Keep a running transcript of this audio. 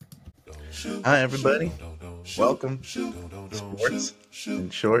Hi, everybody. Welcome to Sports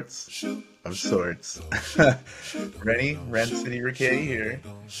and Shorts of Sorts. Rennie, Ren City Rickety here.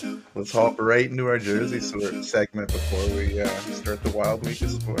 Let's hop right into our Jersey segment before we start the wild week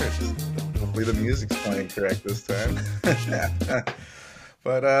of sports. Hopefully, the music's playing correct this time.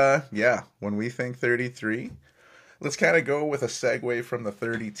 But yeah, when we think 33, let's kind of go with a segue from the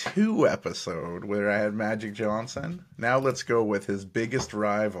 32 episode where I had Magic Johnson. Now let's go with his biggest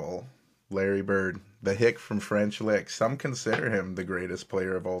rival, Larry Bird, the hick from French Lick. Some consider him the greatest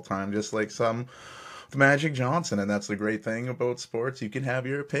player of all time, just like some with Magic Johnson. And that's the great thing about sports. You can have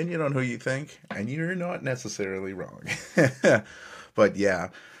your opinion on who you think, and you're not necessarily wrong. But yeah,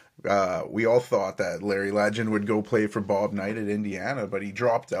 we all thought that Larry Legend would go play for Bob Knight at Indiana, but he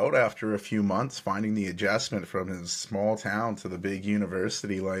dropped out after a few months, finding the adjustment from his small town to the big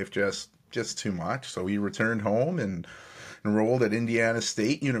university life just too much. So he returned home and enrolled at Indiana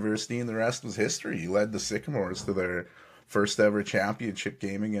State University, and the rest was history. He led the Sycamores to their first ever championship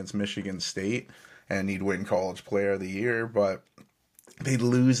game against Michigan State, and he'd win College Player of the Year, but they'd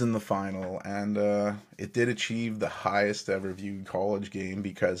lose in the final, and it did achieve the highest ever viewed college game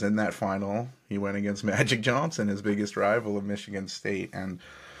because in that final, he went against Magic Johnson, his biggest rival of Michigan State, and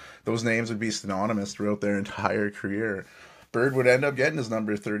those names would be synonymous throughout their entire career. Bird would end up getting his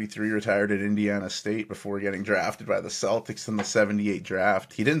number 33 retired at Indiana State before getting drafted by the Celtics in the 78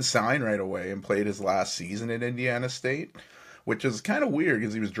 draft. He didn't sign right away and played his last season at Indiana State, which is kind of weird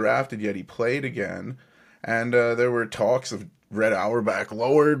because he was drafted, yet he played again. And there were talks of Red Auerbach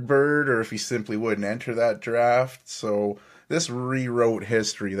lowered Bird or if he simply wouldn't enter that draft. So this rewrote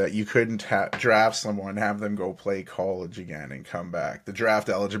history that you couldn't draft someone, have them go play college again and come back. The draft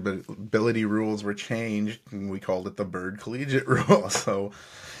eligibility rules were changed, and we called it the Bird Collegiate Rule. So,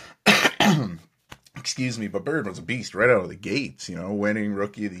 excuse me, but Bird was a beast right out of the gates, winning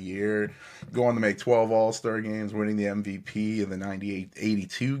Rookie of the Year, going to make 12 All-Star games, winning the MVP in the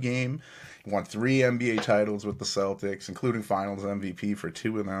 98-82 game. He won 3 NBA titles with the Celtics, including Finals MVP for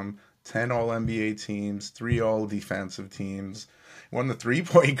 2 of them. 10 All-NBA teams, 3 All-Defensive teams. Won the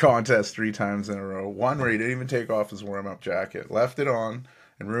three-point contest 3 times in a row. One where he didn't even take off his warm-up jacket. Left it on,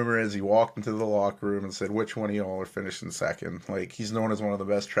 and rumor is he walked into the locker room and said, which one of y'all are finishing second? Like, he's known as one of the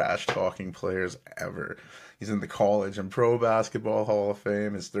best trash-talking players ever. He's in the College and Pro Basketball Hall of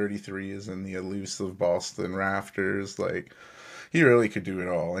Fame. His 33 is in the elusive Boston Rafters. Like, he really could do it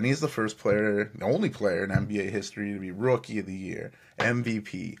all. And he's the first player, the only player in NBA history to be Rookie of the Year,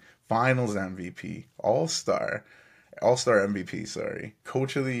 MVP, Finals MVP, All-Star MVP, sorry,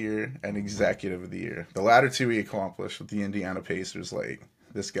 Coach of the Year, and Executive of the Year. The latter 2 he accomplished with the Indiana Pacers. Like,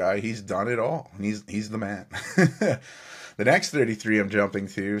 this guy, he's done it all. And he's the man. The next 33 I'm jumping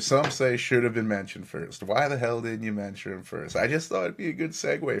to, some say should have been mentioned first. Why the hell didn't you mention him first? I just thought it'd be a good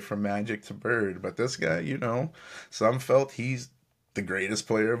segue from Magic to Bird. But this guy, some felt he's the greatest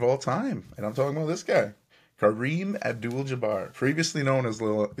player of all time. And I'm talking about this guy, Kareem Abdul-Jabbar, previously known as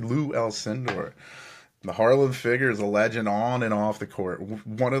Lou Alcindor. The Harlem figure is a legend on and off the court.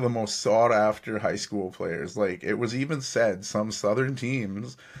 One of the most sought-after high school players. Like, it was even said some Southern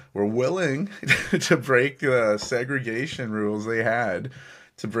teams were willing to break the segregation rules they had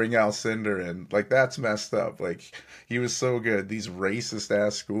to bring Alcindor in. Like, that's messed up. Like, he was so good. These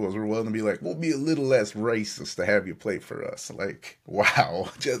racist-ass schools were willing to be like, we'll be a little less racist to have you play for us. Like, wow.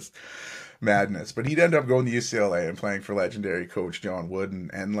 Just madness. But he'd end up going to UCLA and playing for legendary coach John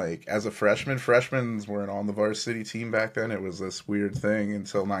Wooden. And like, as a freshman, freshmen weren't on the varsity team back then. It was this weird thing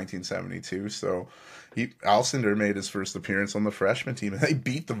until 1972. So Alcindor made his first appearance on the freshman team, and they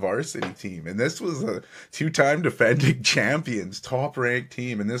beat the varsity team. And this was a 2-time defending champions, top-ranked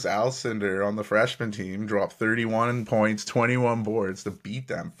team. And this Alcindor on the freshman team dropped 31 points, 21 boards to beat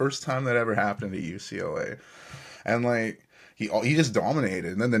them. First time that ever happened at UCLA. And like, he just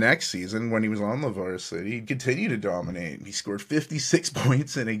dominated. And then the next season, when he was on the varsity, he continued to dominate. He scored 56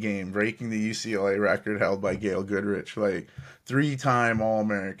 points in a game, breaking the UCLA record held by Gail Goodrich. Like, 3-time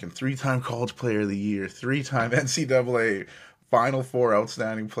All-American, 3-time College Player of the Year, 3-time NCAA Final Four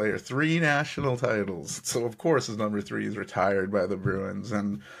Outstanding Player, 3 national titles. So, of course, his number 3 is retired by the Bruins.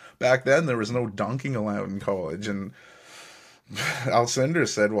 And back then, there was no dunking allowed in college. And Alcindor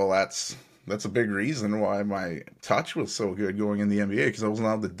said, well, that's a big reason why my touch was so good going in the NBA, because I wasn't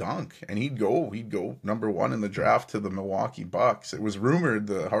allowed to dunk. And he'd go number 1 in the draft to the Milwaukee Bucks. It was rumored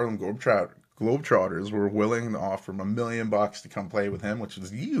the Harlem Globetrotters were willing to offer him $1 million to come play with him, which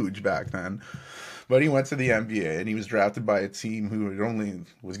was huge back then. But he went to the NBA, and he was drafted by a team who had only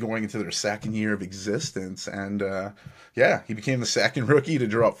was going into their second year of existence. And yeah, he became the second rookie to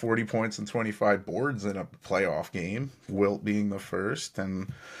drop 40 points and 25 boards in a playoff game, Wilt being the first,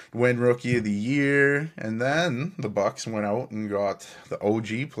 and win Rookie of the Year. And then the Bucks went out and got the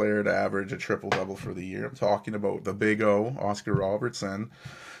OG player to average a triple-double for the year. I'm talking about the Big O, Oscar Robertson.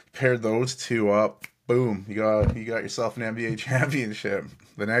 Paired those two up, boom, you got yourself an NBA championship.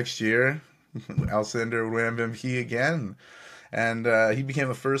 The next year, Alcindor would win MVP again. And he became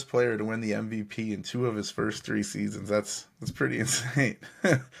the first player to win the MVP in 2 of his first 3 seasons. That's pretty insane.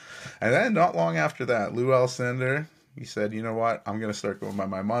 And then not long after that, Lou Alcindor, he said, you know what, I'm going to start going by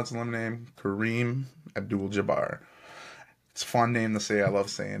my Muslim name, Kareem Abdul-Jabbar. It's a fun name to say. I love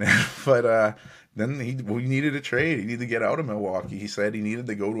saying it. But then he needed a trade. He needed to get out of Milwaukee. He said he needed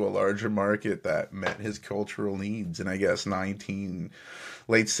to go to a larger market that met his cultural needs. And I guess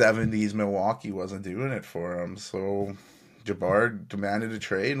late 70s Milwaukee wasn't doing it for him. So Jabbar demanded a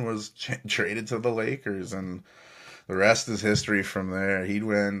trade and was traded to the Lakers. And the rest is history from there. He'd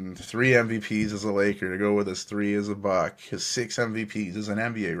win 3 MVPs as a Laker to go with his 3 as a Buck. His 6 MVPs is an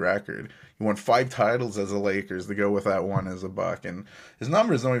NBA record. He won 5 titles as a Lakers to go with that 1 as a Buck. And his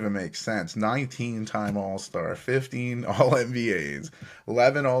numbers don't even make sense. 19-time All-Star, 15 All-NBAs,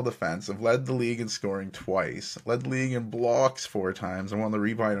 11 All-Defensive, led the league in scoring twice, led the league in blocks 4 times, and won the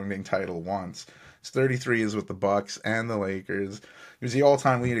rebounding title once. His 33 is with the Bucks and the Lakers. He was the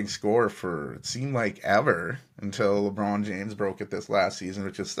all-time leading scorer for, it seemed like, ever, until LeBron James broke it this last season,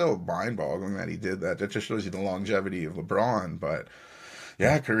 which is still mind-boggling that he did that. That just shows you the longevity of LeBron. But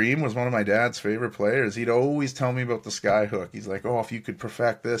yeah, Kareem was one of my dad's favorite players. He'd always tell me about the sky hook. He's like, oh, if you could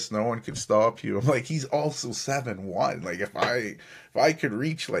perfect this, no one could stop you. I'm like, he's also 7'1". Like, if I could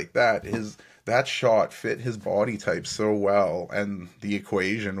reach like that, that shot fit his body type so well, and the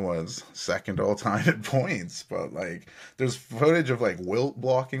equation was second all time in points. But like, there's footage of like Wilt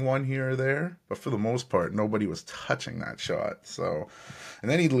blocking one here or there, but for the most part, nobody was touching that shot. So, and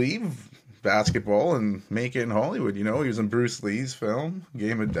then he'd leave basketball and make it in Hollywood. You know, he was in Bruce Lee's film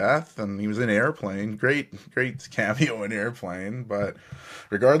Game of Death, and he was in Airplane. Great cameo in Airplane. But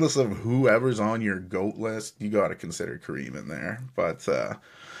regardless of whoever's on your GOAT list, you got to consider Kareem in there. But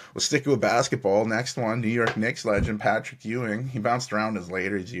we'll stick with basketball. Next one, New York Knicks legend Patrick Ewing. He bounced around his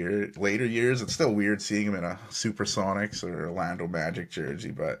later years. It's still weird seeing him in a Supersonics or Orlando Magic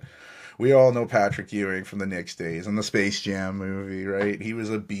jersey, but we all know Patrick Ewing from the Knicks days and the Space Jam movie, right? He was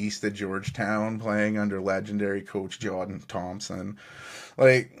a beast at Georgetown, playing under legendary coach John Thompson.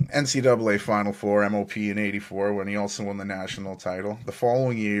 Like, NCAA Final Four, MOP in 84, when he also won the national title. The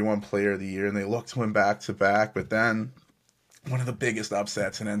following year, he won Player of the Year, and they looked to him back-to-back, but then one of the biggest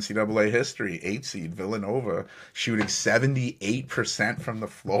upsets in NCAA history, 8 seed Villanova, shooting 78% from the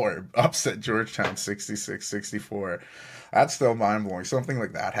floor, upset Georgetown 66-64. That's still mind-blowing. Something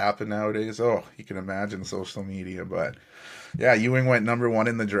like that happened nowadays. Oh, you can imagine social media. But yeah, Ewing went number 1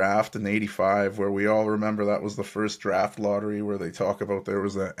 in the draft in 85, where we all remember that was the first draft lottery where they talk about there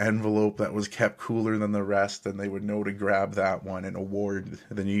was an envelope that was kept cooler than the rest, and they would know to grab that one and award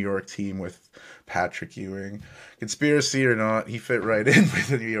the New York team with Patrick Ewing. Conspiracy or not, he fit right in with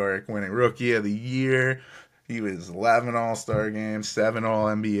the New York, winning Rookie of the Year. He was 11 All-Star games, 7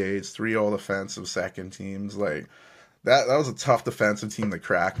 All-NBAs, 3 All-Defensive second teams. Like, that was a tough defensive team to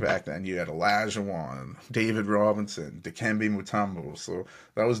crack back then. You had Olajuwon, David Robinson, Dikembe Mutombo. So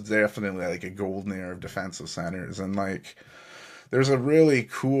that was definitely like a golden era of defensive centers. And like, there's a really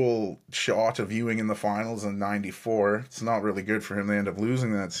cool shot of Ewing in the finals in 94. It's not really good for him. They end up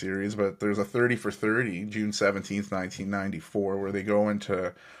losing that series, but there's a 30 for 30, June 17th, 1994, where they go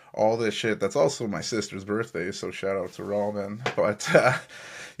into all this shit. That's also my sister's birthday, so shout out to Robin. But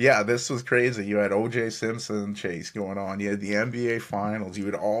yeah, this was crazy. You had O.J. Simpson chase going on. You had the NBA Finals. You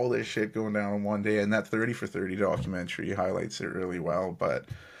had all this shit going down in one day, and that 30 for 30 documentary highlights it really well. But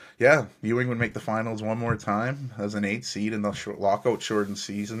yeah, Ewing would make the finals one more time as an 8 seed in the lockout shortened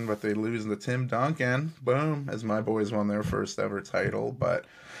season, but they lose to Tim Duncan. Boom, as my boys won their first ever title. But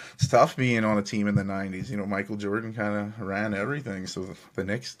it's tough being on a team in the 90s. You know, Michael Jordan kind of ran everything, so the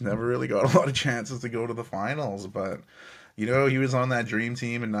Knicks never really got a lot of chances to go to the finals. But you know, he was on that dream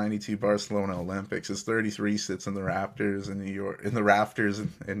team in '92 Barcelona Olympics. His 33 sits in the rafters in New York,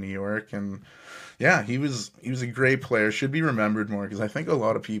 and yeah, he was a great player. Should be remembered more, because I think a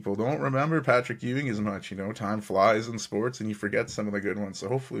lot of people don't remember Patrick Ewing as much. You know, time flies in sports, and you forget some of the good ones. So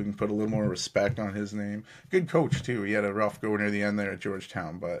hopefully we can put a little more respect on his name. Good coach too. He had a rough go near the end there at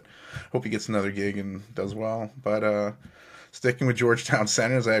Georgetown, but hope he gets another gig and does well. But Sticking with Georgetown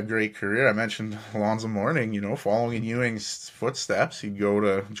centers, I have great career. I mentioned Alonzo Mourning, following in Ewing's footsteps. He'd go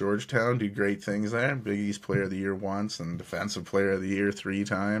to Georgetown, do great things there. Big East Player of the Year once and Defensive Player of the Year 3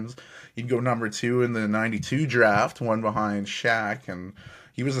 times. He'd go number 2 in the 92 draft, one behind Shaq, and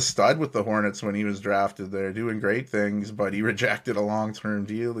he was a stud with the Hornets when he was drafted there, doing great things, but he rejected a long-term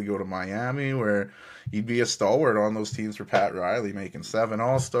deal to go to Miami, where he'd be a stalwart on those teams for Pat Riley, making 7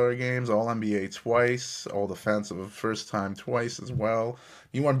 All-Star games, All-NBA twice, All-Defensive first time twice as well.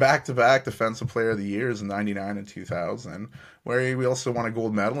 He won back-to-back Defensive Player of the Years in 99 and 2000, where he also won a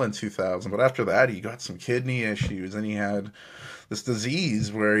gold medal in 2000. But after that, he got some kidney issues, and he had this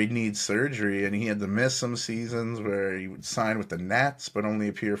disease where he'd need surgery, and he had to miss some seasons where he would sign with the Nets but only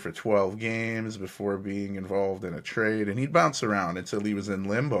appear for 12 games before being involved in a trade, and he'd bounce around until he was in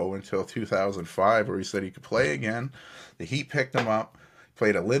limbo until 2005, where he said he could play again. The Heat picked him up,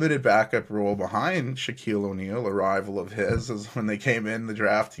 played a limited backup role behind Shaquille O'Neal, a rival of his, as when they came in the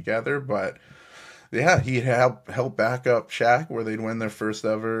draft together, but yeah, he helped back up Shaq where they'd win their first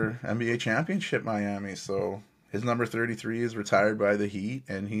ever NBA championship, Miami. So his number 33 is retired by the Heat,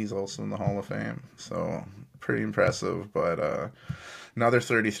 and he's also in the Hall of Fame. So pretty impressive. But another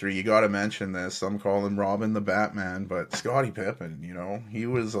 33, you got to mention this. Some call him Robin the Batman, but Scottie Pippen, he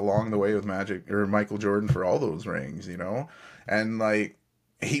was along the way with Michael Jordan for all those rings, and like,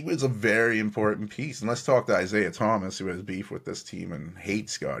 he was a very important piece. And let's talk to Isaiah Thomas, who has beef with this team and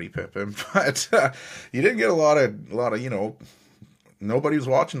hates Scottie Pippen. But you didn't get a lot of, nobody was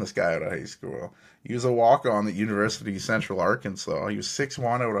watching this guy out of high school. He was a walk-on at University of Central Arkansas. He was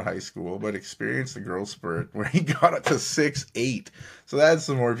 6'1" out of high school, but experienced a growth spurt where he got up to 6'8". So that's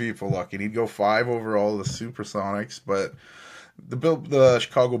some more people looking. He'd go 5 overall to the Supersonics, but the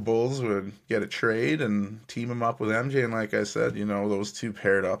Chicago Bulls would get a trade and team him up with MJ, and like I said, those two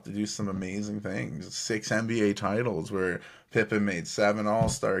paired up to do some amazing things. 6 NBA titles where Pippen made 7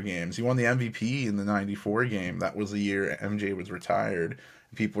 All-Star games. He won the MVP in the 94 game. That was the year MJ was retired.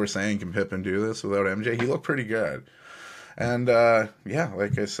 People were saying, can Pippen do this without MJ? He looked pretty good. And,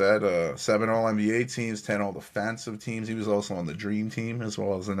 like I said, 7 All-NBA teams, 10 All-Defensive teams. He was also on the Dream Team as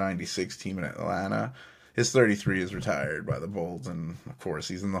well as the 96 team in Atlanta. His 33 is retired by the Bulls, and of course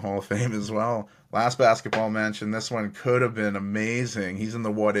he's in the Hall of Fame as well. Last basketball mention, this one could have been amazing. He's in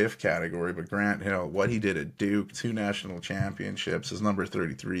the what-if category, but Grant Hill, what he did at Duke, 2 national championships. His number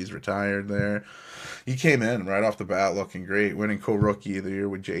 33 is retired there. He came in right off the bat looking great, winning co-rookie of the year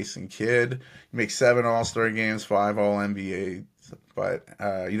with Jason Kidd. He makes 7 All-Star games, 5 All-NBA, but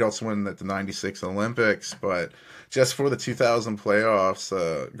he'd also win at the 96 Olympics, but just for the 2000 playoffs,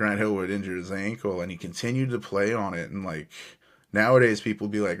 Grant Hill would injure his ankle, and he continued to play on it. And like nowadays, people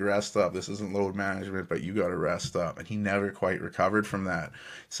would be like, "Rest up. This isn't load management, but you got to rest up." And he never quite recovered from that.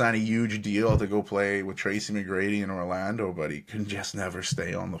 Signed a huge deal to go play with Tracy McGrady in Orlando, but he could just never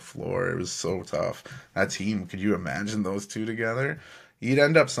stay on the floor. It was so tough. That team, could you imagine those two together? He'd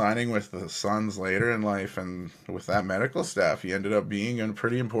end up signing with the Suns later in life, and with that medical staff, he ended up being a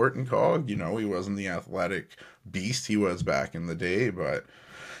pretty important cog. He wasn't the athletic beast he was back in the day, but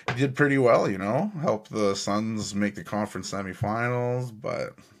he did pretty well, helped the Suns make the conference semifinals,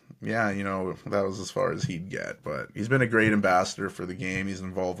 but yeah, that was as far as he'd get. But he's been a great ambassador for the game. He's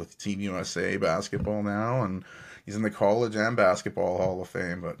involved with Team USA basketball now, and he's in the College and Basketball Hall of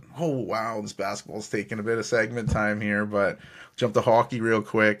Fame. But, oh, wow, this basketball's taking a bit of segment time here, but jump to hockey real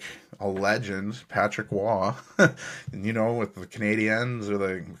quick. A legend, Patrick Waugh, with the Canadiens or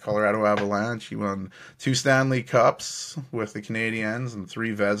the Colorado Avalanche. He won 2 Stanley Cups with the Canadiens and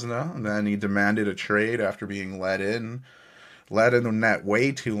 3 Vezina, and then he demanded a trade after being let in the net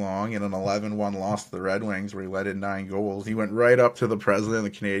way too long in an 11-1 loss to the Red Wings where he let in 9 goals. He went right up to the president of the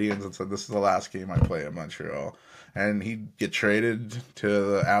Canadiens and said, "This is the last game I play at Montreal." And he'd get traded to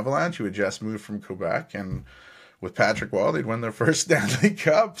the Avalanche, who had just moved from Quebec, and with Patrick Waugh, they'd win their first Stanley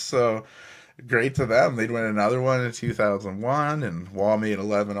Cup, so great to them. They'd win another one in 2001, and Waugh made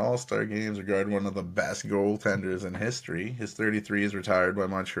 11 All-Star games, regarded one of the best goaltenders in history. His 33 is retired by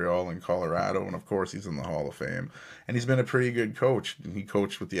Montreal and Colorado, and of course he's in the Hall of Fame. And he's been a pretty good coach. He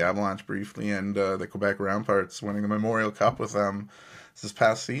coached with the Avalanche briefly and the Quebec Ramparts, winning the Memorial Cup with them this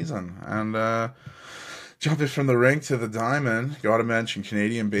past season. And jumping from the rink to the diamond, got to mention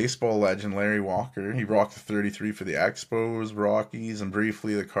Canadian baseball legend Larry Walker. He rocked the 33 for the Expos, Rockies, and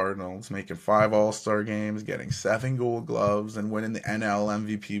briefly the Cardinals, making 5 All-Star games, getting 7 Gold Gloves, and winning the NL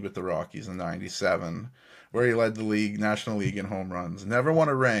MVP with the Rockies in '97, where he led the National League in home runs. Never won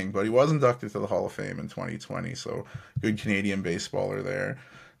a ring, but he was inducted to the Hall of Fame in 2020, so good Canadian baseballer there.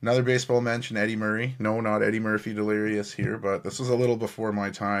 Another baseball mention, Eddie Murray. No, not Eddie Murphy Delirious here, but this was a little before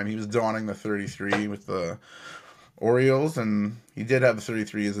my time. He was donning the 33 with the Orioles, and he did have the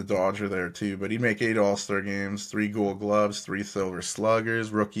 33 as a Dodger there too, but he'd make 8 All-Star games, 3 Gold Gloves, 3 Silver Sluggers,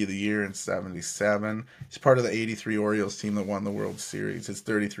 Rookie of the Year in 77. He's part of the 83 Orioles team that won the World Series. His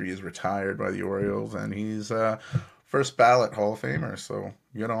 33 is retired by the Orioles, and he's first ballot Hall of Famer, so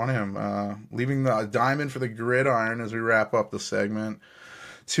good on him. Leaving the diamond for the gridiron as we wrap up the segment.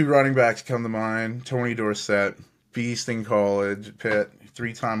 2 running backs come to mind. Tony Dorsett, beast in college, Pitt,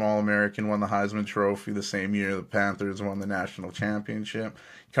 3-time All-American, won the Heisman Trophy the same year the Panthers won the national championship.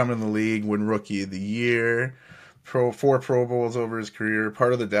 Come in the league, win Rookie of the Year, 4 Pro Bowls over his career,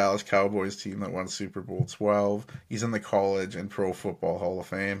 part of the Dallas Cowboys team that won Super Bowl 12. He's in the College and Pro Football Hall of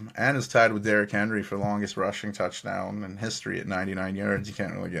Fame, and is tied with Derrick Henry for longest rushing touchdown in history at 99 yards. You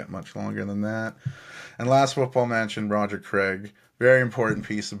can't really get much longer than that. And last football mention, Roger Craig. Very important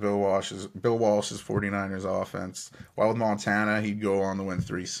piece of Bill Walsh's 49ers offense. While with Montana, he'd go on to win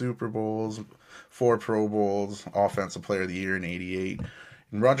 3 Super Bowls, 4 Pro Bowls, Offensive Player of the Year in '88.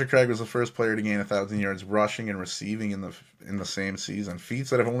 And Roger Craig was the first player to gain 1,000 yards rushing and receiving in the same season. Feats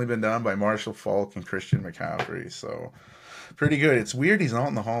that have only been done by Marshall Faulk and Christian McCaffrey. So pretty good. It's weird he's not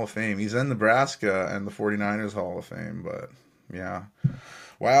in the Hall of Fame. He's in Nebraska and the 49ers Hall of Fame, but yeah.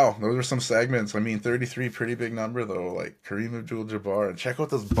 Wow, those are some segments. I mean, 33, pretty big number, though. Like, Kareem Abdul-Jabbar. And check out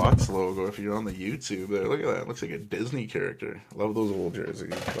this Bucks logo if you're on the YouTube there. Look at that. It looks like a Disney character. Love those old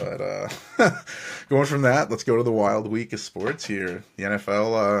jerseys. But going from that, let's go to the wild week of sports here. The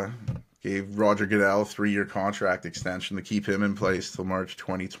NFL gave Roger Goodell a 3-year contract extension to keep him in place till March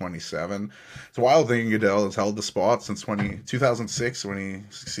 2027. It's a wild thing Goodell has held the spot since 2006 when he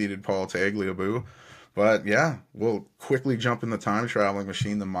succeeded Paul Tagliabue. But yeah, we'll quickly jump in the time traveling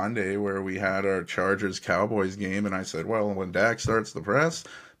machine to Monday where we had our Chargers-Cowboys game, and I said, well, when Dak starts the press,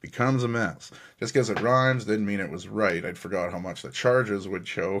 becomes a mess. Just because it rhymes didn't mean it was right. I'd forgot how much the Chargers would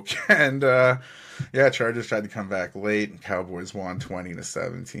choke. And yeah, Chargers tried to come back late, and Cowboys won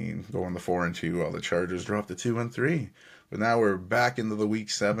 20-17, going to 4-2, while the Chargers dropped to 2-3. But now we're back into the Week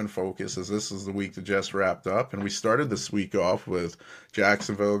 7 focus, as this is the week that just wrapped up. And we started this week off with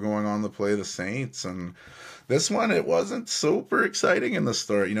Jacksonville going on to play the Saints. And this one, it wasn't super exciting in the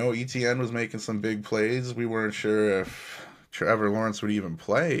start. You know, ETN was making some big plays. We weren't sure if Trevor Lawrence would even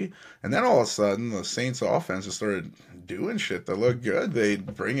play. And then all of a sudden, the Saints offense just started doing shit that looked good.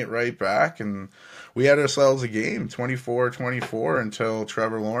 They'd bring it right back, and we had ourselves a game, 24-24, until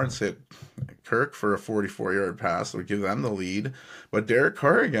Trevor Lawrence hit Kirk for a 44-yard pass that would give them the lead. But Derek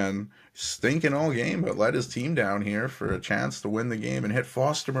Carr again, stinking all game, but led his team down here for a chance to win the game and hit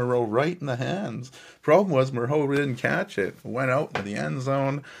Foster Moreau right in the hands. Problem was Moreau didn't catch it. Went out into the end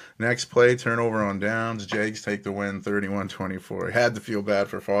zone. Next play, turnover on downs. Jags take the win 31-24. Had to feel bad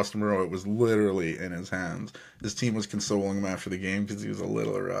for Foster Moreau. It was literally in his hands. His team was consoling him after the game because he was a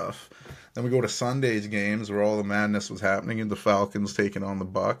little rough. Then we go to Sunday's games where all the madness was happening, and the Falcons taking on the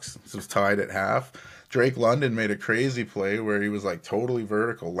Bucks. This was tied at half. Drake London made a crazy play where he was like totally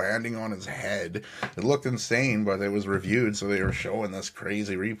vertical, landing on his head. It looked insane, but it was reviewed, so they were showing this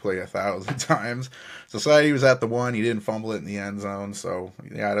crazy replay 1,000 times. Society was at the 1. He didn't fumble it in the end zone, so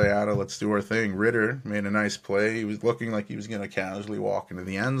yada yada, let's do our thing. Ritter made a nice play. He was looking like he was going to casually walk into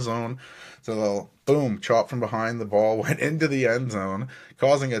the end zone. So boom, chop from behind, the ball went into the end zone,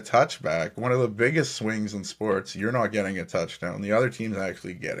 causing a touchback. One of the biggest swings in sports. You're not getting a touchdown. The other team's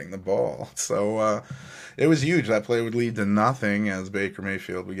actually getting the ball. So it was huge. That play would lead to nothing as Baker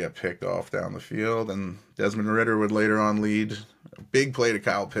Mayfield would get picked off down the field. And Desmond Ritter would later on lead a big play to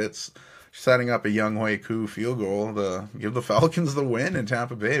Kyle Pitts, setting up a Young Hui Koo field goal to give the Falcons the win in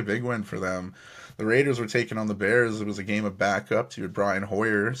Tampa Bay. A big win for them. The Raiders were taking on the Bears. It was a game of backups. You had Brian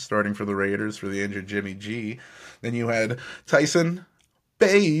Hoyer starting for the Raiders for the injured Jimmy G. Then you had Tyson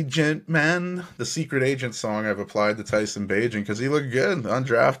Bagent, man. The secret agent song I've applied to Tyson Bagent because he looked good.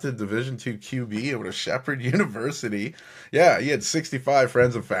 Undrafted Division II QB out of Shepherd University. Yeah, he had 65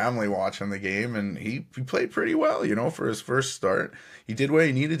 friends and family watching the game, and he played pretty well, you know, for his first start. He did what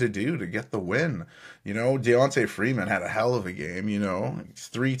he needed to do to get the win. You know, Deontay Freeman had a hell of a game, you know.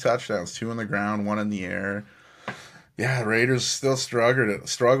 3 touchdowns, 2 on the ground, 1 in the air. Yeah, Raiders still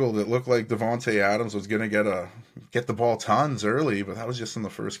struggled. It looked like Devontae Adams was going to get the ball tons early, but that was just in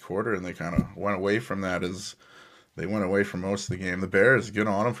the first quarter, and they kind of went away from that as they went away from most of the game. The Bears, good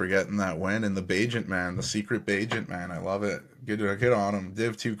on them for getting that win, and the Bagent man, the secret Bagent man, I love it. Good on him.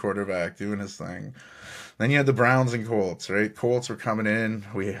 Div 2 quarterback doing his thing. Then you had the Browns and Colts, right? Colts were coming in.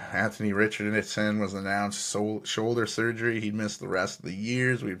 Anthony Richardson was announced shoulder surgery. He'd missed the rest of the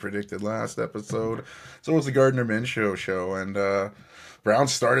years we predicted last episode. So was the Gardner Minshew show. And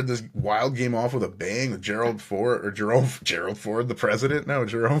Browns started this wild game off with a bang with Gerald Ford, or Gerald Ford, the president? No,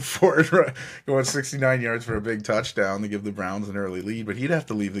 Jerome Ford going 69 yards for a big touchdown to give the Browns an early lead, but he'd have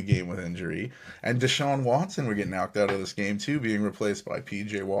to leave the game with injury. And Deshaun Watson would get knocked out of this game too, being replaced by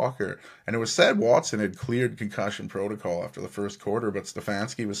P.J. Walker. And it was said Watson had cleared concussion protocol after the first quarter, but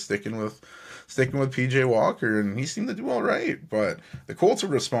Stefanski was sticking with P.J. Walker, and he seemed to do all right. But the Colts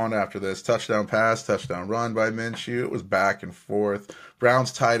would respond after this. Touchdown pass, touchdown run by Minshew. It was back and forth.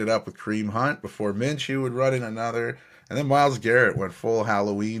 Browns tied it up with Kareem Hunt before Minshew would run in another. And then Myles Garrett went full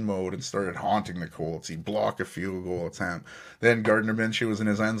Halloween mode and started haunting the Colts. He'd block a field goal attempt. Then Gardner Minshew was in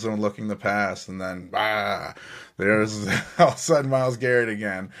his end zone looking to pass. And then, there's all of a sudden Myles Garrett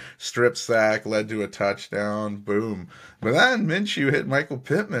again. Strip sack, led to a touchdown. Boom. But then Minshew hit Michael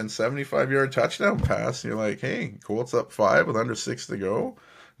Pittman, 75-yard touchdown pass. And you're like, hey, Colts up 5 with under 6 to go.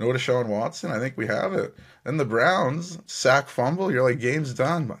 No Deshaun Watson, I think we have it. Then the Browns, sack fumble, you're like, game's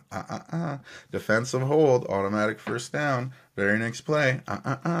done. Defensive hold, automatic first down. Very next play,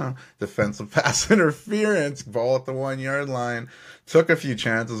 defensive pass interference, ball at the 1-yard line. Took a few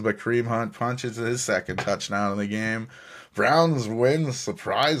chances, but Kareem Hunt punches his second touchdown of the game. Browns win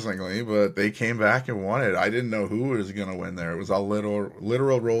surprisingly, but they came back and won it. I didn't know who was going to win there. It was a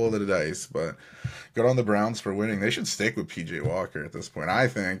literal roll of the dice, but good on the Browns for winning. They should stick with P.J. Walker at this point, I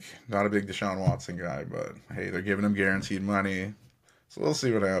think. Not a big Deshaun Watson guy, but hey, they're giving him guaranteed money. So we'll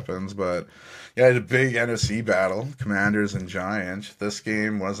see what happens. But yeah, it's a big NFC battle, Commanders and Giants. This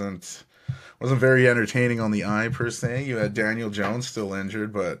game wasn't very entertaining on the eye per se. You had Daniel Jones still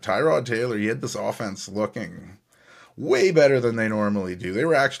injured, but Tyrod Taylor, he had this offense looking way better than they normally do. They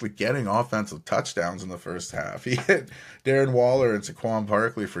were actually getting offensive touchdowns in the first half. He hit Darren Waller and Saquon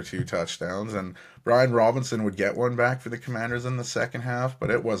Barkley for 2 touchdowns, and Brian Robinson would get one back for the Commanders in the second half, but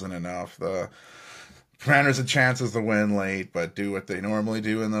it wasn't enough. The Commanders had chances to win late, but do what they normally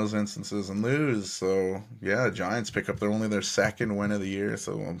do in those instances and lose. So, yeah, Giants pick up their second win of the year,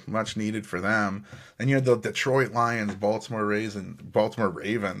 so much needed for them. Then you had the Detroit Lions, Baltimore Ravens,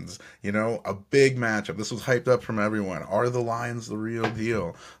 a big matchup. This was hyped up from everyone. Are the Lions the real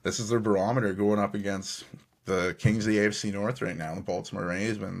deal? This is their barometer going up against the kings of the AFC North right now, the Baltimore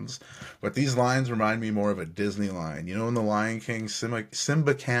Ravens. But these lines remind me more of a Disney line. In The Lion King,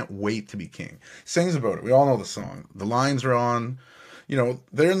 Simba can't wait to be king. Sings about it. We all know the song. The lines are on.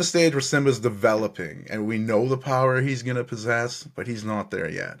 They're in the stage where Simba's developing, and we know the power he's going to possess, but he's not there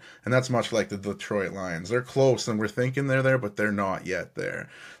yet. And that's much like the Detroit Lions. They're close, and we're thinking they're there, but they're not yet there.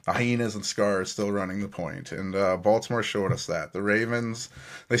 The Hyenas and Scar are still running the point, and Baltimore showed us that. The Ravens,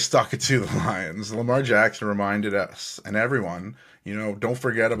 they stuck it to the Lions. Lamar Jackson reminded us, and everyone, don't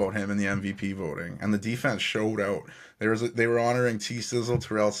forget about him in the MVP voting. And the defense showed out. They were honoring T-Sizzle,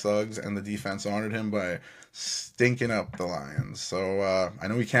 Terrell Suggs, and the defense honored him by stinking up the Lions. So I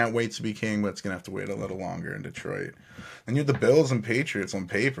know we can't wait to be king, but it's going to have to wait a little longer in Detroit. And you had the Bills and Patriots on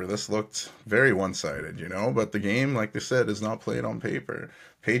paper. This looked very one-sided, but the game, like they said, is not played on paper.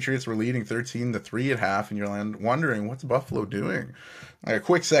 Patriots were leading 13-3 at half, and you're wondering, what's Buffalo doing? Like a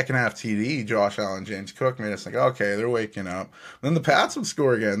quick second half TD, Josh Allen, James Cook made us think, okay, they're waking up. Then the Pats would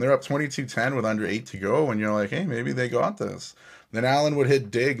score again. They're up 22-10 with under 8 to go, and you're like, hey, maybe they got this. Then Allen would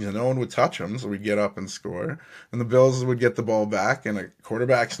hit Diggs, and no one would touch him, so we'd get up and score. And the Bills would get the ball back, and a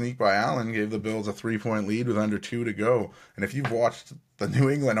quarterback sneak by Allen gave the Bills a 3-point lead with under 2 to go. And if you've watched the New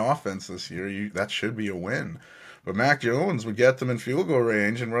England offense this year, that should be a win. But Mac Jones would get them in field goal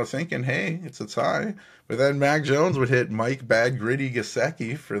range, and we're thinking, hey, it's a tie. But then Mac Jones would hit Mike Bad Gritty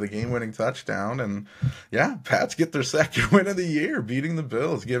Gesicki for the game-winning touchdown. And, yeah, Pats get their second win of the year, beating the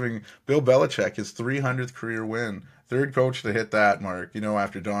Bills, giving Bill Belichick his 300th career win. Third coach to hit that mark,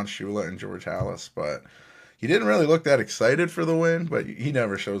 after Don Shula and George Halas. But he didn't really look that excited for the win, but he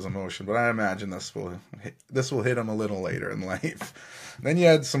never shows emotion. But I imagine this will hit him a little later in life. Then you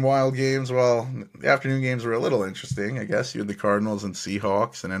had some wild games. Well, the afternoon games were a little interesting, I guess. You had the Cardinals and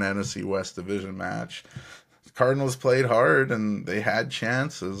Seahawks in an NFC West division match. The Cardinals played hard, and they had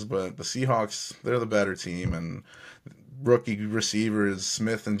chances, but the Seahawks, they're the better team, and rookie receivers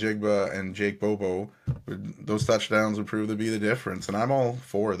Smith and Jigba and Jake Bobo, those touchdowns would prove to be the difference. And I'm all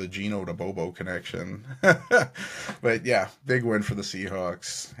for the Geno to Bobo connection. But yeah, big win for the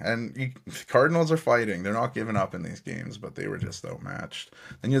Seahawks. And Cardinals are fighting. They're not giving up in these games, but they were just outmatched.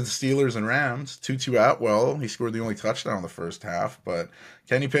 Then you have the Steelers and Rams. Tutu Atwell, he scored the only touchdown in the first half, but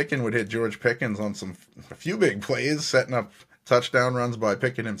Kenny Pickett would hit George Pickens on a few big plays, setting up touchdown runs by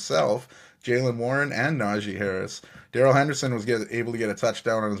Pickett himself, Jalen Warren, and Najee Harris. Darrell Henderson was able to get a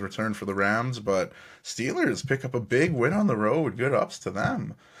touchdown on his return for the Rams, but Steelers pick up a big win on the road. Good ups to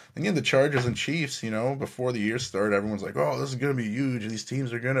them. And the Chargers and Chiefs, before the year started, everyone's like, oh, this is going to be huge. These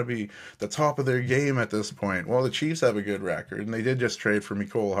teams are going to be the top of their game at this point. Well, the Chiefs have a good record, and they did just trade for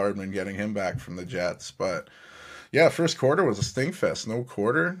Mecole Hardman, getting him back from the Jets. But yeah, first quarter was a stinkfest.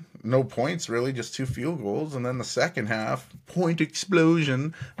 No points really, just 2 field goals. And then the second half, point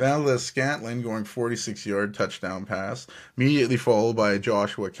explosion. Valdez Scantling going 46-yard touchdown pass, immediately followed by a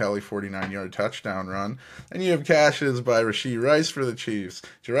Joshua Kelly 49-yard touchdown run. And you have cashes by Rashee Rice for the Chiefs,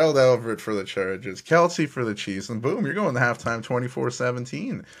 Gerald Everett for the Chargers, Kelsey for the Chiefs, and boom, you're going to halftime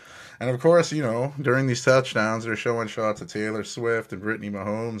 24-17. And of course, during these touchdowns, they're showing shots of Taylor Swift and Brittany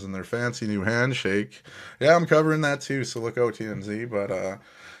Mahomes and their fancy new handshake. Yeah, I'm covering that too, so look out, TMZ. But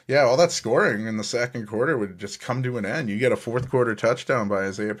yeah, all that scoring in the second quarter would just come to an end. You get a fourth quarter touchdown by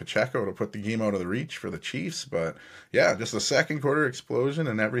Isaiah Pacheco to put the game out of the reach for the Chiefs. But yeah, just a second quarter explosion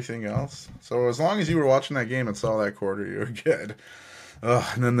and everything else. So as long as you were watching that game and saw that quarter, you were good.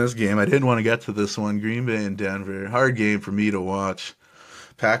 And then this game, I didn't want to get to this one. Green Bay and Denver. Hard game for me to watch.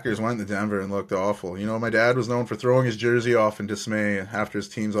 Packers went to Denver and looked awful. My dad was known for throwing his jersey off in dismay after his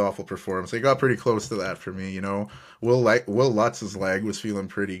team's awful performance. They got pretty close to that for me. Will Lutz's leg was feeling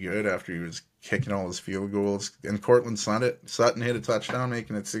pretty good after he was kicking all his field goals. And Cortland Sutton hit a touchdown,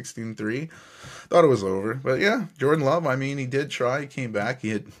 making it 16-3. Thought it was over. But yeah, Jordan Love, he did try. He came back. He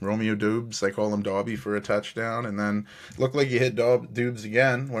hit Romeo Dubes. I call him Dobby for a touchdown. And then looked like he hit Dubes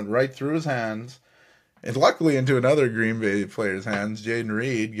again. Went right through his hands. And luckily into another Green Bay player's hands, Jaden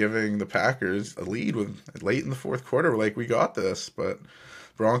Reed, giving the Packers a lead late in the fourth quarter. We're like, we got this. But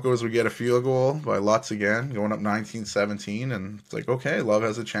Broncos would get a field goal by Lutz again, going up 19-17. And it's like, okay, Love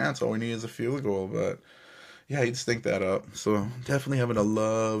has a chance. All we need is a field goal. But yeah, he'd stink that up. So definitely having a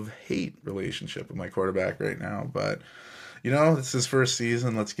love-hate relationship with my quarterback right now. But it's his first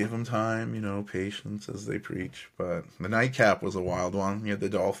season. Let's give him time, patience as they preach. But the nightcap was a wild one. You had the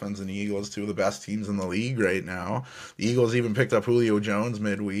Dolphins and Eagles, two of the best teams in the league right now. The Eagles even picked up Julio Jones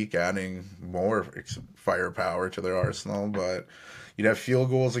midweek, adding more firepower to their arsenal. But you'd have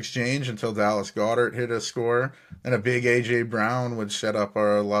field goals exchanged until Dallas Goedert hit a score. And a big A.J. Brown would set up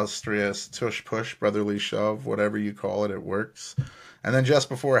our illustrious tush-push, brotherly shove, whatever you call it, it works. And then just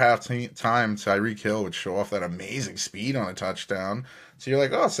before halftime, Tyreek Hill would show off that amazing speed on a touchdown. So you're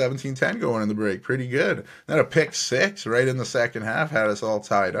like, 17-10 going in the break. Pretty good. Then a pick six right in the second half had us all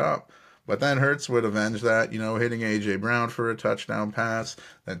tied up. But then Hurts would avenge that, hitting A.J. Brown for a touchdown pass.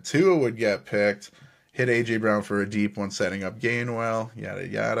 Then Tua would get picked, hit A.J. Brown for a deep one, setting up Gainwell, yada,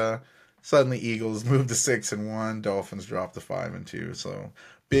 yada. Suddenly Eagles moved to 6-1. Dolphins dropped to 5-2. So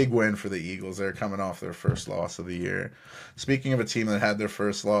big win for the Eagles. They're coming off their first loss of the year. Speaking of a team that had their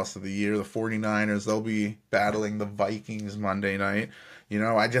first loss of the year, the 49ers, they'll be battling the Vikings Monday night.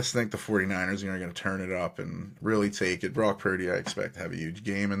 I just think the 49ers are going to turn it up and really take it. Brock Purdy, I expect to have a huge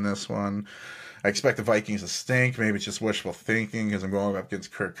game in this one. I expect the Vikings to stink. Maybe it's just wishful thinking because I'm going up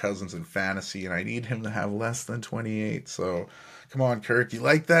against Kirk Cousins in fantasy, and I need him to have less than 28. So, come on, Kirk. You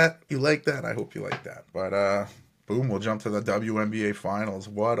like that? You like that? I hope you like that. But, boom, we'll jump to the WNBA Finals.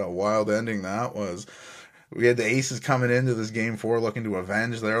 What a wild ending that was. We had the Aces coming into this Game 4 looking to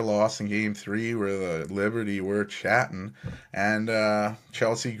avenge their loss in Game 3 where the Liberty were chatting. And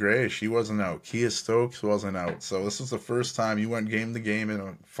Chelsea Gray, she wasn't out. Kia Stokes wasn't out. So this was the first time you went game to game in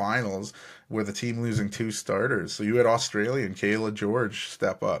a finals with a team losing 2 starters. So you had Australian Kayla George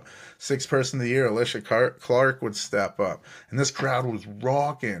step up. Sixth person of the year, Alicia Clark would step up. And this crowd was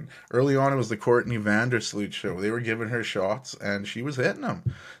rocking. Early on, it was the Courtney Vandersloot show. They were giving her shots, and she was hitting them.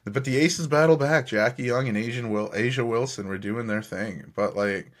 But the Aces battled back. Jackie Young and Asia Wilson were doing their thing. But,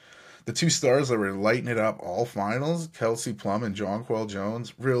 the 2 stars that were lighting it up all finals, Kelsey Plum and Jonquel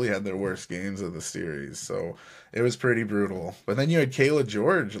Jones, really had their worst games of the series. So it was pretty brutal. But then you had Kayla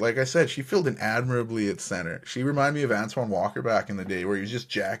George. Like I said, she filled in admirably at center. She reminded me of Antoine Walker back in the day where he was just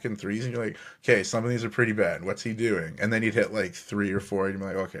jacking threes and you're like, okay, some of these are pretty bad. What's he doing? And then he'd hit 3 or 4 and you're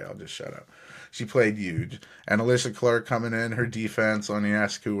like, okay, I'll just shut up. She played huge. And Alicia Clark coming in, her defense on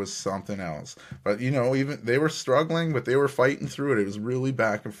Ionescu was something else. But, even they were struggling, but they were fighting through it. It was really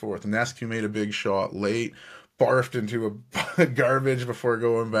back and forth. Ionescu made a big shot late, barfed into a garbage before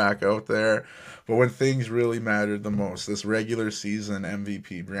going back out there. But when things really mattered the most, this regular season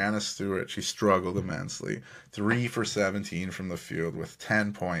MVP, Brianna Stewart, she struggled immensely. 3 for 17 from the field with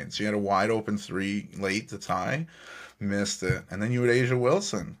 10 points. She had a wide open 3 late to tie, missed it. And then you had Asia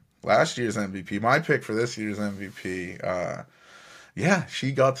Wilson, last year's MVP. My pick for this year's MVP.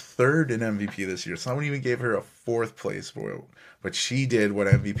 She got 3rd in MVP this year. Someone even gave her a 4th place vote. But she did what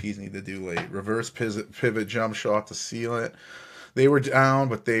MVPs need to do late. Reverse pivot jump shot to seal it. They were down,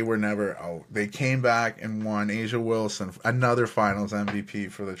 but they were never out. They came back and won. Asia Wilson, another Finals MVP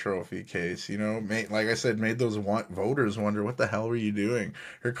for the trophy case. You know, like I said, made those voters wonder, what the hell were you doing?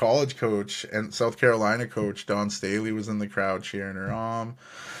 Her college coach and South Carolina coach Don Staley was in the crowd cheering her on.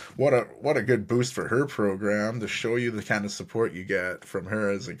 What a good boost for her program, to show you the kind of support you get from her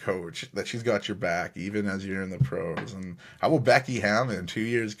as a coach, that she's got your back even as you're in the pros. And how about Becky Hammond, 2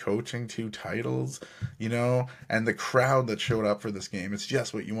 years coaching, 2 titles, you know, and the crowd that showed up for this game. It's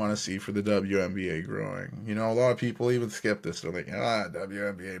just what you want to see for the WNBA growing. You know, a lot of people even skip this. They're like,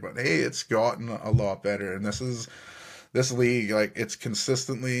 WNBA, but hey, it's gotten a lot better. And this league, like, it's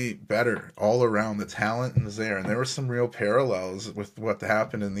consistently better all around. The talent is there, and there were some real parallels with what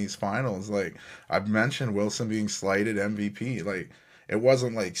happened in these finals. Like, I've mentioned Wilson being slighted MVP. Like, it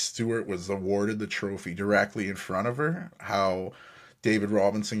wasn't like Stewart was awarded the trophy directly in front of her, how David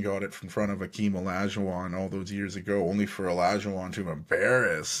Robinson got it in front of Akeem Olajuwon all those years ago, only for Olajuwon to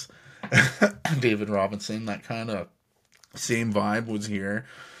embarrass David Robinson. That kind of same vibe was here.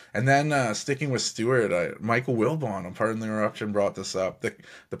 And then sticking with Stewart, Michael Wilbon, pardon the interruption, brought this up.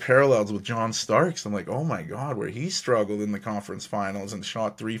 The parallels with John Starks. I'm like, oh my God, where he struggled in the conference finals and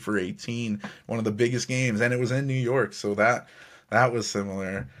shot 3 for 18, one of the biggest games, and it was in New York, so that was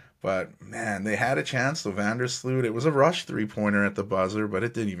similar. But man, they had a chance. So Vandersloot, it was a rush 3-pointer at the buzzer, but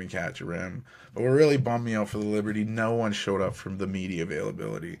it didn't even catch a rim. But what really bummed me out for the Liberty, no one showed up from the media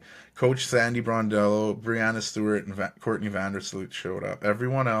availability. Coach Sandy Brondello, Brianna Stewart, and Courtney Vandersloot showed up.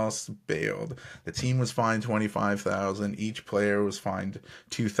 Everyone else bailed. The team was fined $25,000. Each player was fined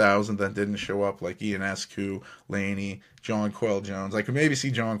 $2,000 that didn't show up, like Ionescu, Laney, John Quell Jones. I could maybe see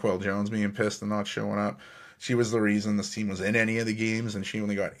John Quell Jones being pissed and not showing up. She was the reason this team was in any of the games, and she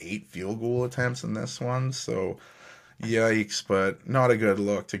only got 8 field goal attempts in this one. So, yikes, but not a good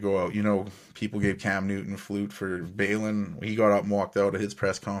look to go out. You know, people gave Cam Newton flute for bailing. He got up and walked out at his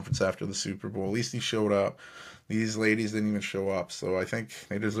press conference after the Super Bowl. At least he showed up. These ladies didn't even show up, so I think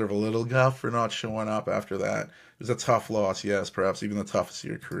they deserve a little guff for not showing up after that. It was a tough loss, yes, perhaps even the toughest of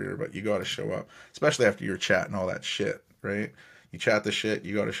your career, but you got to show up, especially after you're chatting all that shit, right? You chat the shit,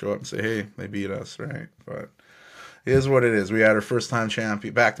 you got to show up and say, hey, they beat us, right? But it is what it is. We had our first-time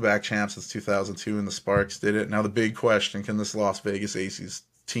champion, back-to-back champs since 2002, and the Sparks did it. Now the big question, can this Las Vegas Aces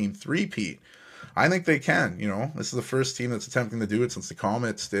team three-peat? I think they can. You know, this is the first team that's attempting to do it since the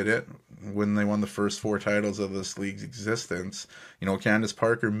Comets did it when they won the first 4 titles of this league's existence. You know, Candace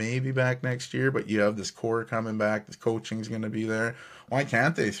Parker may be back next year, but you have this core coming back. The coaching's going to be there. Why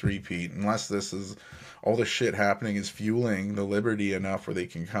can't they three-peat unless this is all the shit happening is fueling the Liberty enough where they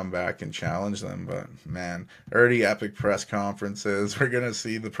can come back and challenge them? But man, already epic press conferences. We're going to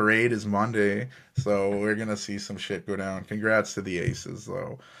see the parade is Monday, so we're going to see some shit go down. Congrats to the Aces,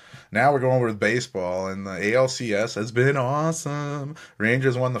 though. Now we're going with baseball, and the ALCS has been awesome.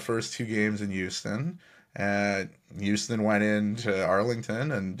 Rangers won the first 2 games in Houston. Houston went into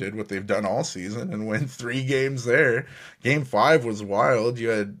Arlington and did what they've done all season and win 3 games there. Game 5 was wild. You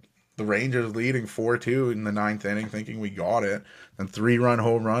had the Rangers leading 4-2 in the 9th inning, thinking we got it. Then 3-run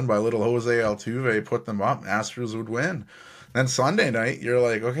home run by little Jose Altuve put them up. Astros would win. Then Sunday night, you're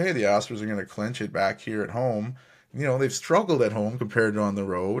like, okay, the Astros are going to clinch it back here at home. You know, they've struggled at home compared to on the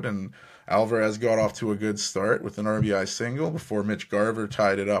road, and Alvarez got off to a good start with an RBI single before Mitch Garver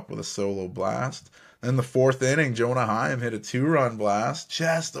tied it up with a solo blast. Then the 4th inning, Jonah Heim hit a 2-run blast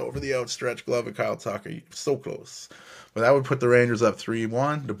just over the outstretched glove of Kyle Tucker. So close. But that would put the Rangers up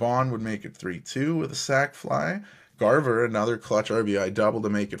 3-1. DeBond would make it 3-2 with a sac fly. Garver, another clutch RBI double to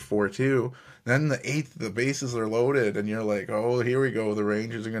make it 4-2. Then the 8th, the bases are loaded, and you're like, oh, here we go. The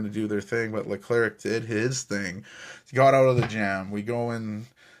Rangers are going to do their thing. But Leclerc did his thing. He got out of the jam. We go in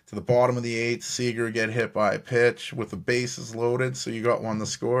to the bottom of the 8th. Seager get hit by a pitch with the bases loaded, so you got one to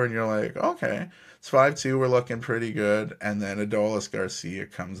score, and you're like, okay, it's 5-2. We're looking pretty good. And then Adolis Garcia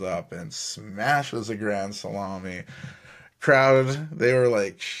comes up and smashes a grand salami. Crowd, they were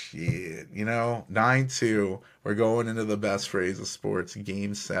like, shit, you know, 9-2. We're going into the best phrase of sports,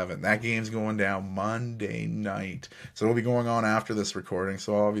 Game 7. That game's going down Monday night. So it'll be going on after this recording,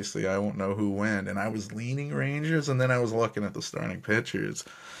 so obviously I won't know who won. And I was leaning Rangers, and then I was looking at the starting pitchers.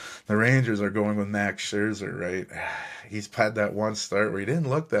 The Rangers are going with Max Scherzer, right? He's had that one start where he didn't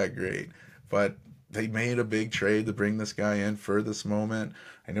look that great, but they made a big trade to bring this guy in for this moment.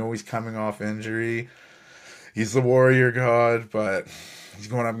 I know he's coming off injury. He's the Warrior God, but he's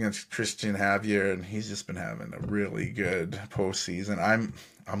going up against Christian Javier, and he's just been having a really good postseason.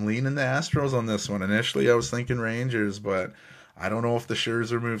 I'm leaning the Astros on this one. Initially, I was thinking Rangers, but I don't know if the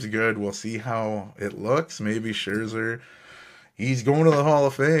Scherzer move's good. We'll see how it looks. Maybe Scherzer, he's going to the Hall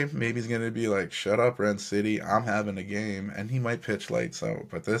of Fame. Maybe he's going to be like, shut up, Red City. I'm having a game. And he might pitch lights out.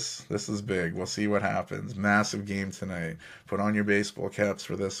 But this is big. We'll see what happens. Massive game tonight. Put on your baseball caps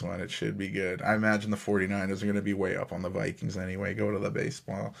for this one. It should be good. I imagine the 49ers are going to be way up on the Vikings anyway. Go to the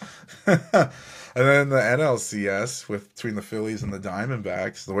baseball. And then the NLCS between the Phillies and the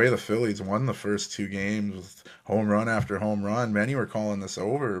Diamondbacks. The way the Phillies won the first two games with home run after home run. Many were calling this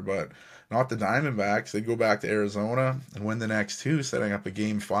over, but not the Diamondbacks. They'd go back to Arizona and win the next two, setting up a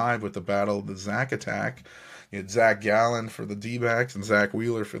Game 5 with the Battle of the Zach Attack. You had Zach Gallen for the D-backs and Zach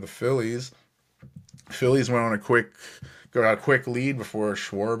Wheeler for the Phillies. Phillies went on got a quick lead before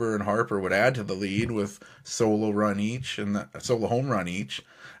Schwarber and Harper would add to the lead with solo home run each.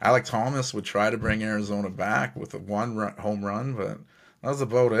 Alec Thomas would try to bring Arizona back with a home run, but that was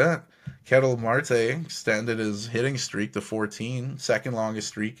about it. Ketel Marte extended his hitting streak to 14, second longest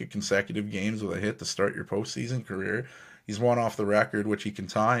streak of consecutive games with a hit to start your postseason career. He's one off the record, which he can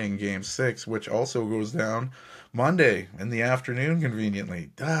tie in Game 6, which also goes down Monday in the afternoon, conveniently.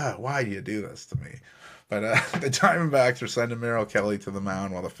 Why do you do this to me? But the Diamondbacks are sending Merrill Kelly to the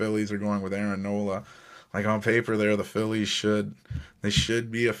mound while the Phillies are going with Aaron Nola. Like on paper there, the Phillies should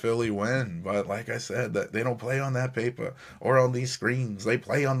be a Philly win. But like I said, that they don't play on that paper or on these screens. They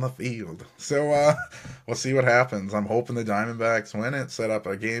play on the field. So we'll see what happens. I'm hoping the Diamondbacks win it, set up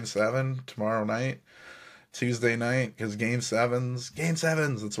a Game 7 tomorrow night, Tuesday night, because Game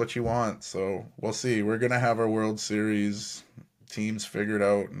 7's, it's what you want. So we'll see. We're going to have our World Series teams figured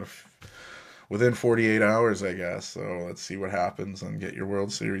out within 48 hours, I guess. So let's see what happens and get your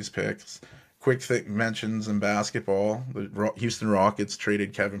World Series picks. Quick mentions in basketball. The Houston Rockets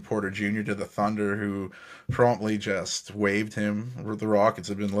traded Kevin Porter Jr. to the Thunder, who promptly just waived him. The Rockets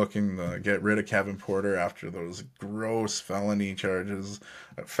have been looking to get rid of Kevin Porter after those gross felony charges,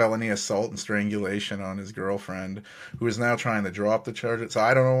 felony assault and strangulation on his girlfriend, who is now trying to drop the charges. So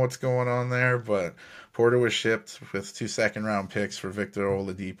I don't know what's going on there, but Porter was shipped with 2 second-round picks for Victor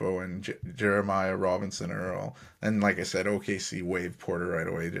Oladipo and Jeremiah Robinson Earl. And like I said, OKC waived Porter right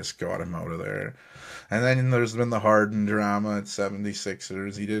away, just got him out of there. And then there's been the Harden drama at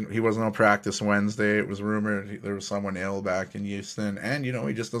 76ers. He wasn't on practice Wednesday. It was rumored there was someone ill back in Houston. And,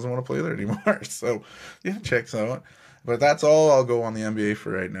 he just doesn't want to play there anymore. So, yeah, checks out. But that's all I'll go on the NBA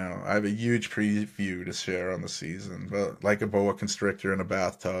for right now. I have a huge preview to share on the season, but like a boa constrictor in a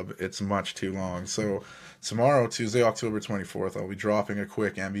bathtub, it's much too long. So tomorrow, Tuesday, October 24th, I'll be dropping a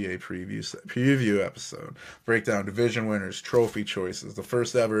quick NBA preview episode. Break down division winners, trophy choices, the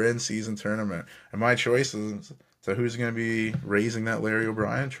first ever in-season tournament, and my choices to who's going to be raising that Larry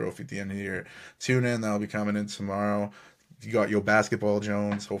O'Brien trophy at the end of the year. Tune in. That'll be coming in tomorrow. You got your Basketball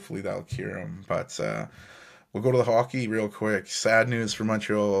Jones. Hopefully that'll cure him. But we'll go to the hockey real quick. Sad news for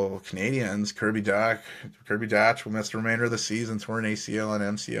Montreal Canadiens. Kirby Dach will miss the remainder of the season. Torn ACL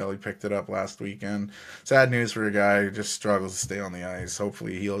and MCL. He picked it up last weekend. Sad news for a guy who just struggles to stay on the ice.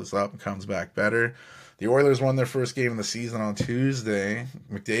 Hopefully he heals up and comes back better. The Oilers won their first game of the season on Tuesday.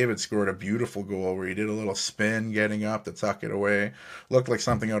 McDavid scored a beautiful goal where he did a little spin getting up to tuck it away. Looked like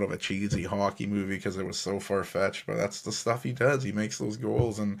something out of a cheesy hockey movie because it was so far-fetched, but that's the stuff he does. He makes those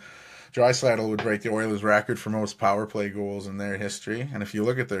goals, and Draisaitl would break the Oilers' record for most power play goals in their history. And if you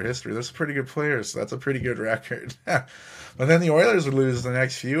look at their history, there's pretty good players, so that's a pretty good record. But then the Oilers would lose the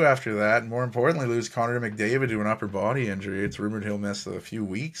next few after that, and more importantly, lose Connor McDavid to an upper body injury. It's rumored he'll miss a few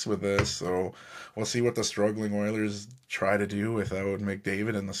weeks with this, so we'll see what the struggling Oilers try to do without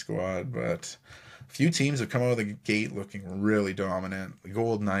McDavid in the squad. But a few teams have come out of the gate looking really dominant. The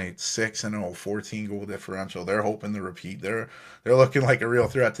Golden Knights, 6-0, 14-goal differential. They're hoping to repeat. They're looking like a real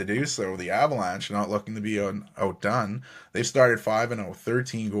threat to do so. The Avalanche not looking to be outdone. They've started 5-0,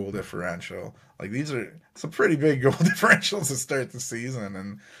 13-goal differential. Like, these are some pretty big goal differentials to start the season.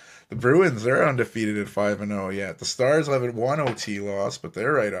 And the Bruins, they're undefeated at 5-0 yet. The Stars have a 1 OT loss, but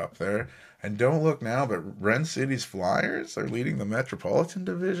they're right up there. And don't look now, but Ren City's Flyers are leading the Metropolitan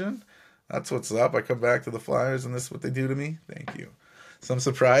Division. That's what's up. I come back to the Flyers, and this is what they do to me. Thank you. Some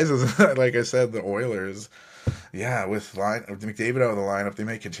surprises, like I said, the Oilers. Yeah, with McDavid out of the lineup, they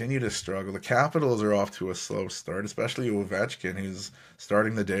may continue to struggle. The Capitals are off to a slow start, especially Ovechkin, who's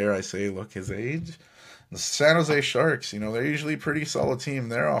starting to, dare I say, look his age. The San Jose Sharks, they're usually a pretty solid team.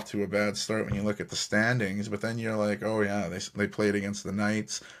 They're off to a bad start when you look at the standings, but then you're like, oh yeah, they played against the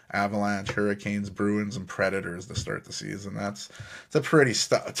Knights, Avalanche, Hurricanes, Bruins, and Predators to start the season. It's a pretty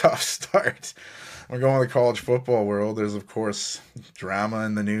tough start. We're going with the college football world. There's, of course, drama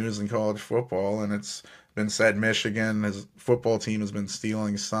in the news in college football, and it's been said Michigan, his football team, has been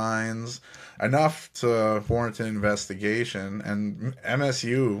stealing signs enough to warrant an investigation. And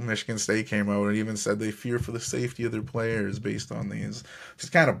MSU, Michigan State, came out and even said they fear for the safety of their players based on these. Which is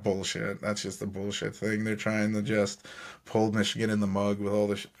kind of bullshit. That's just a bullshit thing. They're trying to just pull Michigan in the mud with all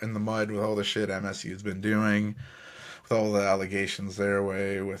the shit MSU's been doing, with all the allegations their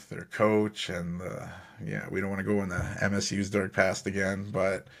way with their coach, and yeah, we don't want to go in the MSU's dark past again.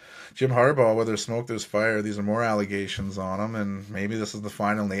 But Jim Harbaugh, whether there's smoke, there's fire. These are more allegations on him, and maybe this is the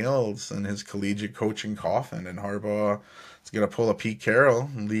final nails in his collegiate coaching coffin. And Harbaugh is gonna pull a Pete Carroll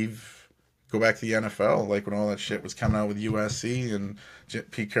and go back to the NFL, like when all that shit was coming out with USC, and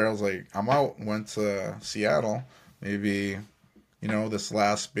Pete Carroll's like, I'm out, went to Seattle. Maybe, this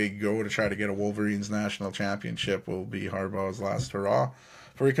last big go to try to get a Wolverines national championship will be Harbaugh's last hurrah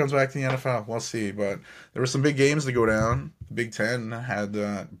before he comes back to the NFL. We'll see. But there were some big games to go down. The Big Ten had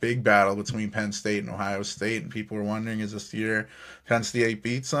a big battle between Penn State and Ohio State, and people were wondering, is this the year Penn State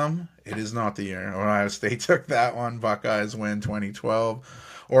beats them? It is not the year. Ohio State took that one. Buckeyes win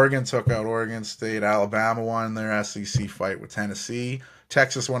 2012. Oregon took out Oregon State. Alabama won their SEC fight with Tennessee.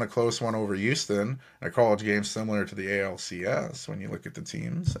 Texas won a close one over Houston, a college game similar to the ALCS when you look at the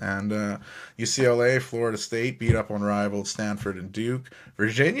teams. And UCLA, Florida State beat up on rivals Stanford and Duke.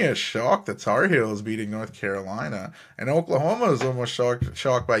 Virginia shocked the Tar Heels beating North Carolina. And Oklahoma is almost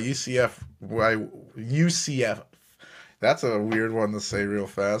shocked by UCF. That's a weird one to say real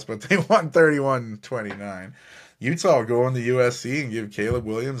fast, but they won 31-29. Utah going to USC and give Caleb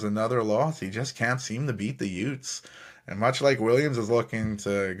Williams another loss. He just can't seem to beat the Utes. And much like Williams is looking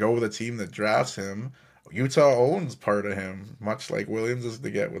to go with a team that drafts him, Utah owns part of him, much like Williams is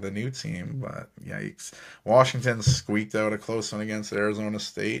to get with a new team. But yikes. Washington squeaked out a close one against Arizona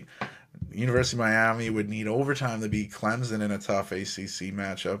State. University of Miami would need overtime to beat Clemson in a tough ACC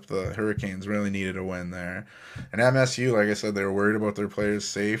matchup. The Hurricanes really needed a win there. And MSU, like I said, they were worried about their players'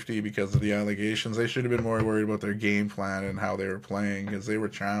 safety because of the allegations. They should have been more worried about their game plan and how they were playing, because they were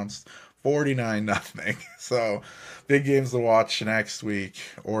trounced 49-0. So big games to watch next week.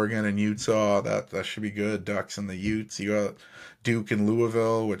 Oregon and Utah, that should be good. Ducks and the Utes. You got Duke and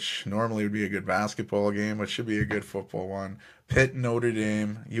Louisville, which normally would be a good basketball game, but should be a good football one. Pitt and Notre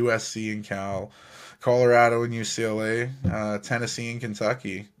Dame, USC and Cal, Colorado and UCLA, Tennessee and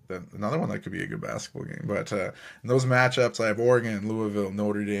Kentucky. Another one that could be a good basketball game. But in those matchups, I have Oregon, Louisville,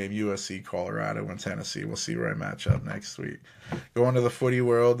 Notre Dame, USC, Colorado, and Tennessee. We'll see where I match up next week. Going to the footy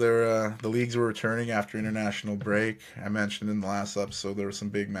world, the leagues were returning after international break. I mentioned in the last episode there were some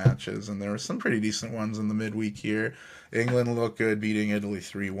big matches, and there were some pretty decent ones in the midweek here. England looked good, beating Italy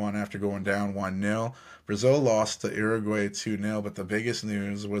 3-1 after going down 1-0. Brazil lost to Uruguay 2-0, but the biggest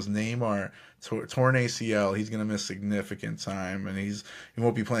news was Neymar torn ACL. He's going to miss significant time, and he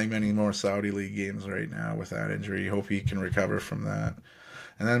won't be playing many more Saudi League games right now with that injury. Hope he can recover from that.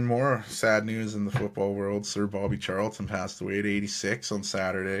 And then more sad news in the football world. Sir Bobby Charlton passed away at 86 on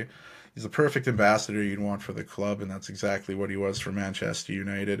Saturday. He's the perfect ambassador you'd want for the club, and that's exactly what he was for Manchester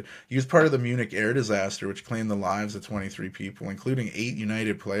United. He was part of the Munich air disaster, which claimed the lives of 23 people, including 8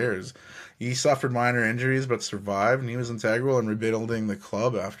 United players. He suffered minor injuries but survived, and he was integral in rebuilding the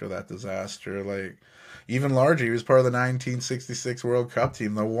club after that disaster. Even larger, he was part of the 1966 World Cup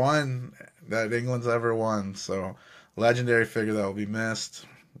team, the one that England's ever won. So, legendary figure that will be missed.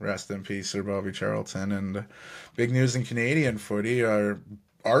 Rest in peace, Sir Bobby Charlton. And big news in Canadian footy are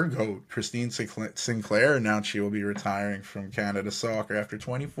our GOAT, Christine Sinclair, announced she will be retiring from Canada soccer after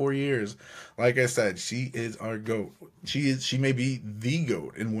 24 years. Like I said, she is our GOAT. She may be the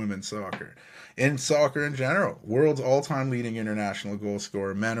GOAT in women's soccer. In soccer in general, world's all-time leading international goal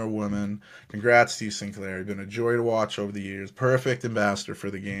scorer, men or women. Congrats to you, Sinclair. You've been a joy to watch over the years. Perfect ambassador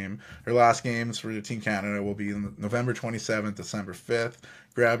for the game. Her last games for Team Canada will be on November 27th, December 5th.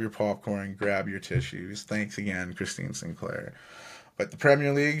 Grab your popcorn, grab your tissues. Thanks again, Christine Sinclair. But the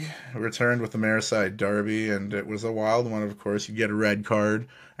Premier League returned with the Merseyside Derby, and it was a wild one, of course. You get a red card.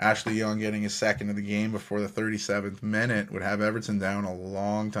 Ashley Young getting his second of the game before the 37th minute would have Everton down a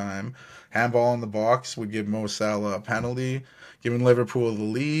long time. Handball in the box would give Mo Salah a penalty, giving Liverpool the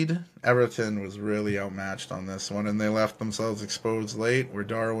lead. Everton was really outmatched on this one, and they left themselves exposed late, where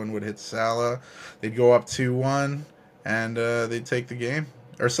Darwin would hit Salah. They'd go up 2-1, and they'd take the game.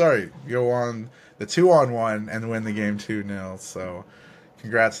 Go on the 2-on-1 and win the game 2-0. So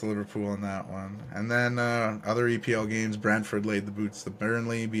Congrats to Liverpool on that one. And then other EPL games, Brentford laid the boots to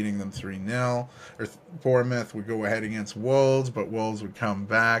Burnley, beating them 3-0. Bournemouth would go ahead against Wolves, but Wolves would come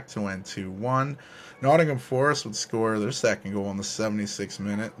back to win 2-1. Nottingham Forest would score their second goal in the 76th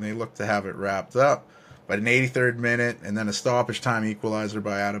minute, and they looked to have it wrapped up. But an 83rd minute and then a stoppage time equalizer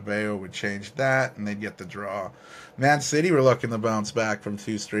by Adebayo would change that, and they'd get the draw. Man City were looking to bounce back from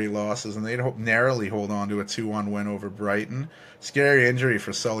 2 straight losses, and they'd narrowly hold on to a 2-1 win over Brighton. Scary injury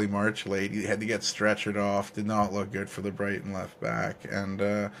for Sully Marchlade. He had to get stretchered off. Did not look good for the Brighton left back. And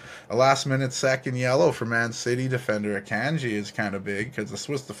a last-minute second yellow for Man City defender Akanji is kind of big, because the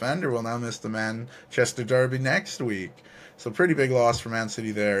Swiss defender will now miss the Manchester derby next week. So pretty big loss for Man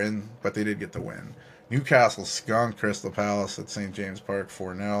City there, but they did get the win. Newcastle skunked Crystal Palace at St. James Park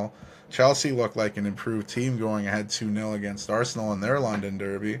 4-0. Chelsea looked like an improved team going ahead 2-0 against Arsenal in their London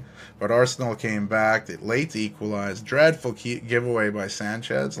derby, but Arsenal came back late to equalize. Dreadful giveaway by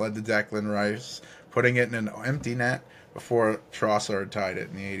Sanchez led to Declan Rice putting it in an empty net before Trossard tied it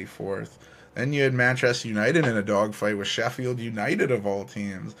in the 84th. Then you had Manchester United in a dogfight with Sheffield United of all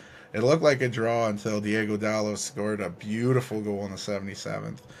teams. It looked like a draw until Diego Dallo scored a beautiful goal in the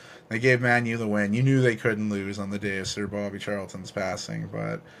 77th. They gave Man U the win. You knew they couldn't lose on the day of Sir Bobby Charlton's passing,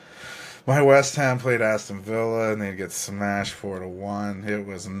 but my West Ham played Aston Villa, and they'd get smashed 4-1. It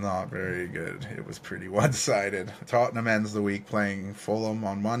was not very good. It was pretty one-sided. Tottenham ends the week playing Fulham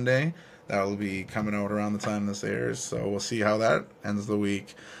on Monday. That will be coming out around the time this airs, so we'll see how that ends the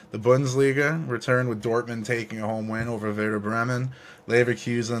week. The Bundesliga returned with Dortmund taking a home win over Werder Bremen.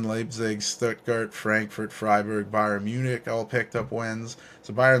 Leverkusen, Leipzig, Stuttgart, Frankfurt, Freiburg, Bayern Munich all picked up wins.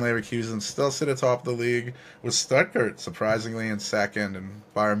 So Bayern Leverkusen still sit atop of the league, with Stuttgart surprisingly in second, and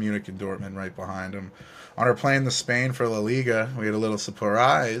Bayern Munich and Dortmund right behind them. On our plane to Spain for La Liga, we had a little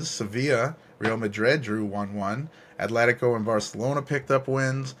surprise. Sevilla, Real Madrid drew 1-1. Atletico and Barcelona picked up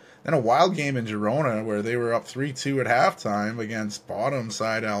wins. Then a wild game in Girona where they were up 3-2 at halftime against bottom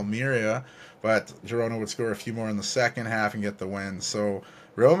side Almeria, but Girona would score a few more in the second half and get the win. So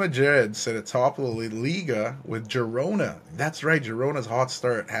Real Madrid sit at top of the Liga with Girona. That's right, Girona's hot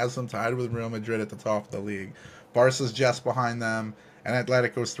start has them tied with Real Madrid at the top of the league. Barca's just behind them, and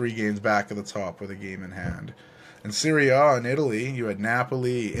Atletico's 3 games back at the top with a game in hand. In Serie A in Italy, you had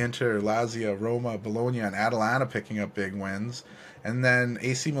Napoli, Inter, Lazio, Roma, Bologna, and Atalanta picking up big wins. And then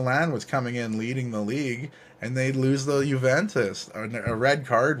AC Milan was coming in leading the league, and they'd lose the Juventus. A red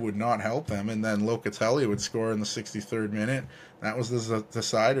card would not help them, and then Locatelli would score in the 63rd minute. That was the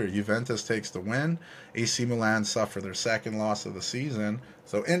decider. Juventus takes the win. AC Milan suffer their second loss of the season.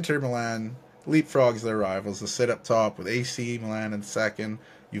 So Inter Milan leapfrogs their rivals to sit up top with AC Milan in second,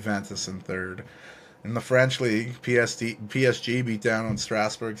 Juventus in third. In the French league, PSG beat down on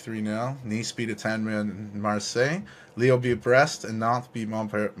Strasbourg 3-0. Nice beat Étienne Marseille. Lille beat Brest, and Nantes beat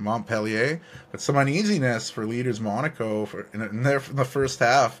Montpellier. But some uneasiness for leaders Monaco. In the first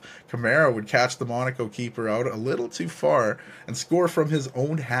half, Camara would catch the Monaco keeper out a little too far and score from his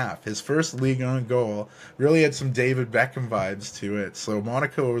own half. His first Ligue 1 goal really had some David Beckham vibes to it. So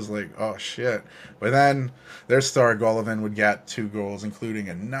Monaco was like, oh shit. But then their star Golovin would get 2 goals, including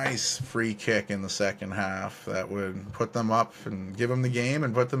a nice free kick in the second half that would put them up and give them the game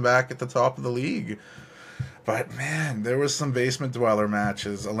and put them back at the top of the league. But, man, there was some basement dweller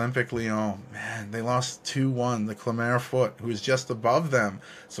matches. Olympique Lyon, man, they lost 2-1. The Clermont Foot, who is just above them.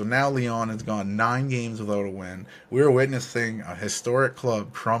 So now Lyon has gone 9 games without a win. We're witnessing a historic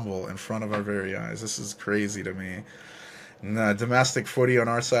club crumble in front of our very eyes. This is crazy to me. In domestic footy on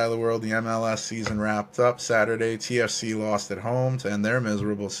our side of the world, the MLS season wrapped up Saturday. TFC lost at home to end their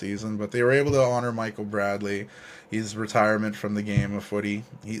miserable season, but they were able to honor Michael Bradley. His retirement from the game of footy.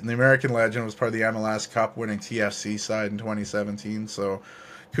 The American legend was part of the MLS Cup winning TFC side in 2017, so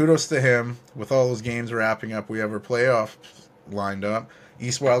kudos to him. With all those games wrapping up, we have our playoffs lined up.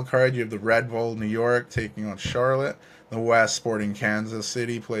 East wild card, you have the Red Bull New York taking on Charlotte. The West, Sporting Kansas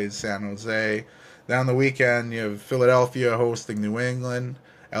City plays San Jose. Down the weekend, you have Philadelphia hosting New England,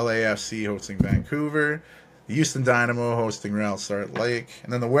 LAFC hosting Vancouver, the Houston Dynamo hosting Real Salt Lake,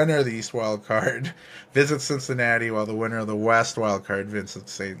 and then the winner of the East Wild Card visits Cincinnati, while the winner of the West Wild Card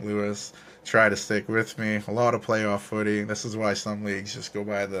visits St. Louis. Try to stick with me. A lot of playoff footy. This is why some leagues just go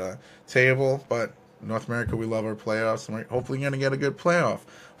by the table, but North America, we love our playoffs, and we're hopefully going to get a good playoff.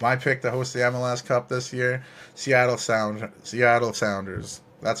 My pick to host the MLS Cup this year, Seattle Sounders.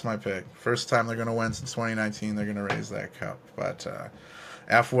 That's my pick. First time they're going to win since 2019. They're going to raise that cup. But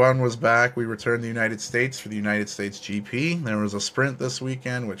F1 was back. We returned to the United States for the United States GP. There was a sprint this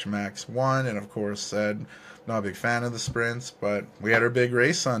weekend, which Max won, and of course said, not a big fan of the sprints, but we had our big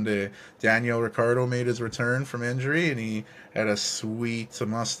race Sunday. Daniel Ricciardo made his return from injury, and he had a sweet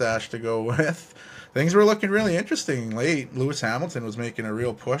mustache to go with. Things were looking really interesting late. Lewis Hamilton was making a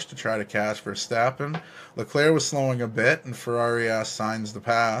real push to try to catch Verstappen. Leclerc was slowing a bit, and Ferrari asked Sainz to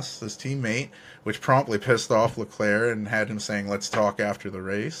pass, his teammate, which promptly pissed off Leclerc and had him saying, let's talk after the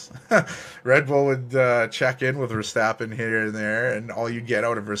race. Red Bull would check in with Verstappen here and there, and all you get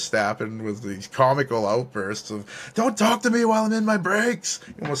out of Verstappen was these comical outbursts of, don't talk to me while I'm in my brakes.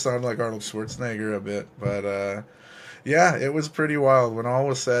 He almost sounded like Arnold Schwarzenegger a bit, but yeah, it was pretty wild. When all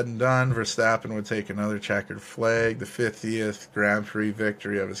was said and done, Verstappen would take another checkered flag, the 50th Grand Prix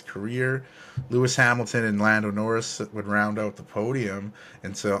victory of his career. Lewis Hamilton and Lando Norris would round out the podium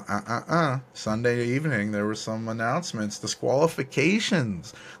until Sunday evening. There were some announcements,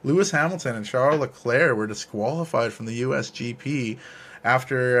 disqualifications. Lewis Hamilton and Charles Leclerc were disqualified from the US GP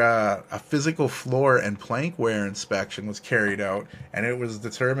after a physical floor and plank wear inspection was carried out, and it was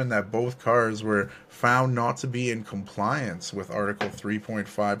determined that both cars were found not to be in compliance with Article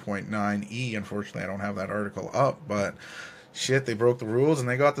 3.5.9E. Unfortunately, I don't have that article up, but shit, they broke the rules and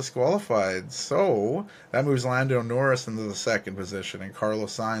they got disqualified. So that moves Lando Norris into the second position and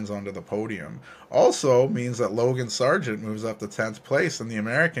Carlos Sainz onto the podium. Also means that Logan Sargent moves up to 10th place, and the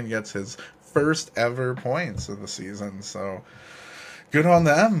American gets his first ever points of the season. So good on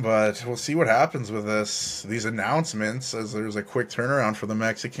them, but we'll see what happens with these announcements, as there's a quick turnaround for the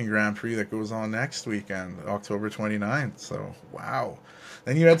Mexican Grand Prix that goes on next weekend, October 29th. So, wow.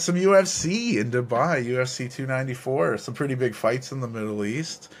 Then you had some UFC in Dubai, UFC 294, some pretty big fights in the Middle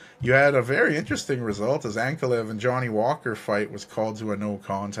East. You had a very interesting result as Ankalev and Johnny Walker fight was called to a no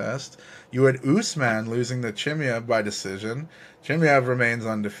contest. You had Usman losing to Chimaev by decision. Chimaev remains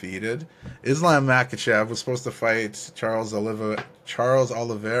undefeated. Islam Makhachev was supposed to fight Charles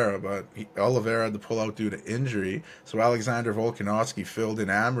Oliveira, but Oliveira had to pull out due to injury. So Alexander Volkanovski filled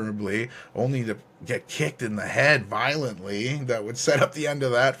in admirably, only to get kicked in the head violently. That would set up the end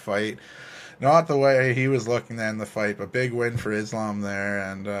of that fight. Not the way he was looking to end the fight, but big win for Islam there.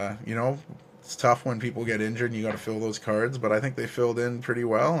 And, it's tough when people get injured and you got to fill those cards, but I think they filled in pretty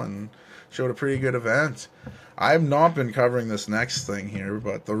well and showed a pretty good event. I've not been covering this next thing here,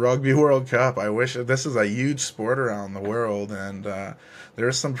 but the Rugby World Cup, I wish this is a huge sport around the world, and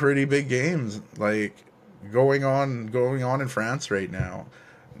there's some pretty big games like going on in France right now.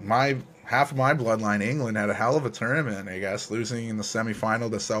 Half of my bloodline, England, had a hell of a tournament, I guess, losing in the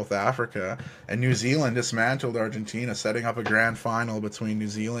semifinal to South Africa. And New Zealand dismantled Argentina, setting up a grand final between New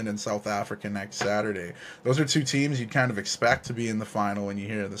Zealand and South Africa next Saturday. Those are two teams you'd kind of expect to be in the final when you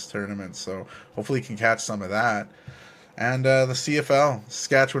hear this tournament, so hopefully you can catch some of that. And the CFL,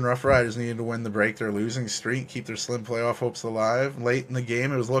 Saskatchewan Roughriders needed to win the break their losing streak, keep their slim playoff hopes alive. Late in the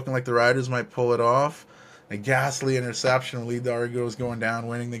game, it was looking like the Riders might pull it off. A ghastly interception will lead the Argos going down,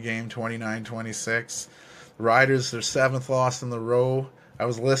 winning the game 29-26. The Riders, their seventh loss in the row. I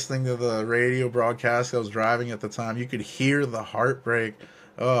was listening to the radio broadcast. I was driving at the time. You could hear the heartbreak.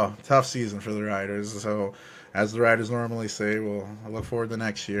 Oh, tough season for the Riders. So, as the Riders normally say, I look forward to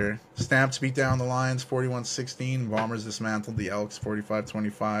next year. Stamps beat down the Lions 41-16. Bombers dismantled the Elks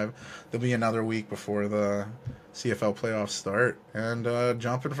 45-25. There'll be another week before the CFL playoffs start. And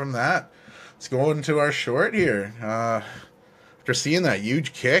jumping from that, let's go into our short here. After seeing that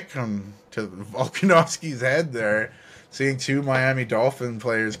huge kick to Volkanovski's head there, seeing two Miami Dolphin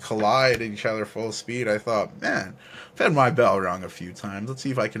players collide at each other full speed, I thought, man, I've had my bell rung a few times. Let's see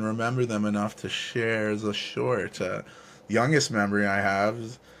if I can remember them enough to share as a short. Youngest memory I have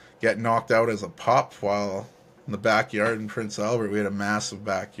is getting knocked out as a pup while in the backyard in Prince Albert. We had a massive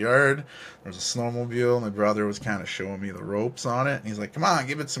backyard. There was a snowmobile. My brother was kind of showing me the ropes on it. And he's like, come on,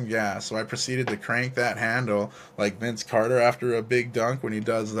 give it some gas. So I proceeded to crank that handle like Vince Carter after a big dunk when he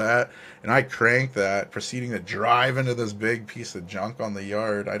does that. And I cranked that, proceeding to drive into this big piece of junk on the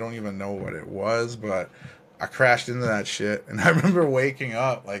yard. I don't even know what it was, but I crashed into that shit. And I remember waking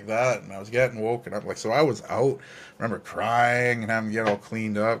up like that, and I was getting woken up. So I was out. I remember crying and having to get all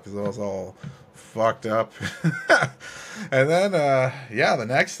cleaned up because I was all fucked up. And then the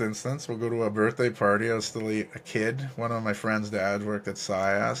next instance, we'll go to a birthday party. I was still a kid. One of my friend's dads worked at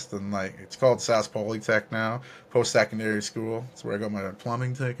SciAst, and it's called SAS Polytech now, post-secondary school. That's where I got my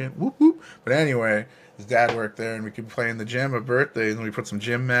plumbing ticket. Whoop whoop. But anyway, his dad worked there, and we could play in the gym at birthdays, and we put some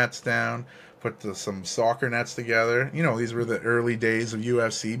gym mats down, put some soccer nets together. You know, these were the early days of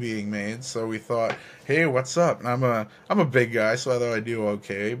UFC being made, so we thought, hey, what's up? And I'm a big guy, so I thought I'd do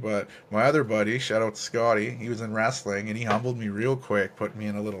okay. But my other buddy, shout out to Scotty, he was in wrestling, and he humbled me real quick, put me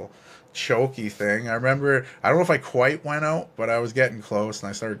in a little chokey thing. I remember, I don't know if I quite went out, but I was getting close, and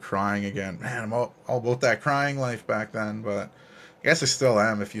I started crying again. Man, I'm all about that crying life back then, but I guess I still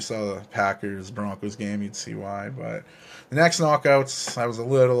am. If you saw the Packers-Broncos game, you'd see why. But the next knockouts, I was a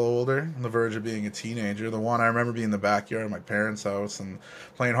little older, on the verge of being a teenager. The one I remember being in the backyard of my parents' house and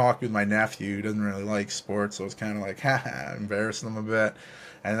playing hockey with my nephew, who doesn't really like sports, so it's kind of like, haha, embarrassing him a bit.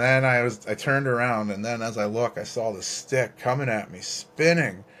 And then I turned around, and then as I look, I saw this stick coming at me,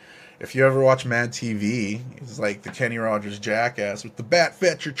 spinning. If you ever watch Mad TV, it's like the Kenny Rogers jackass with the bat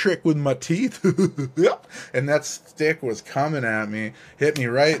fetcher trick with my teeth. And that stick was coming at me, hit me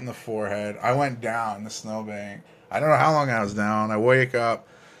right in the forehead. I went down the snowbank. I don't know how long I was down. I wake up,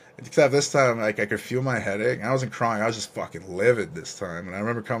 except this time, like, I could feel my headache. I wasn't crying. I was just fucking livid this time. And I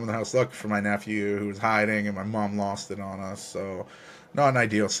remember coming to the house looking for my nephew who was hiding, and my mom lost it on us. So, not an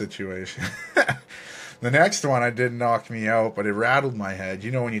ideal situation. The next one, I did knock me out, but it rattled my head. You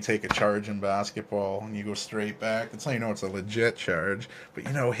know when you take a charge in basketball and you go straight back? That's how you know it's a legit charge. But,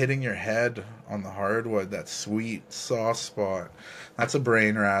 you know, hitting your head on the hardwood, that sweet, soft spot, that's a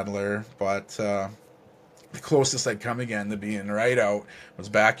brain rattler. But the closest I'd come again to being right out was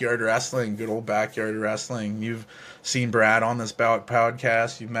backyard wrestling, good old backyard wrestling. You've seen Brad on this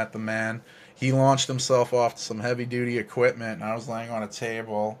podcast. You've met the man. He launched himself off to some heavy-duty equipment, and I was laying on a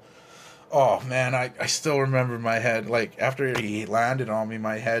table. Oh, man, I still remember my head. Like, after he landed on me,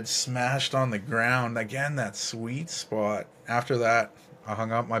 my head smashed on the ground. Again, that sweet spot. After that, I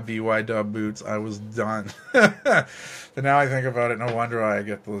hung up my BY Dub boots. I was done. But now I think about it, no wonder why I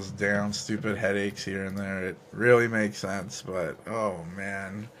get those damn stupid headaches here and there. It really makes sense, but, oh,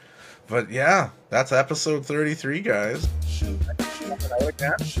 man. But, yeah, that's episode 33, guys.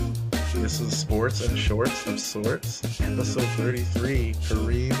 This is Sports and Shorts of Sorts, episode 33,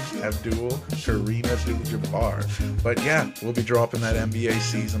 Kareem Abdul-Jabbar. But yeah, we'll be dropping that NBA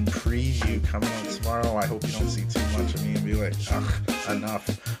season preview coming out tomorrow. I hope you don't see too much of me and be like, ugh, enough.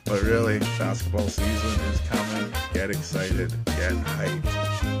 But really, basketball season is coming. Get excited, get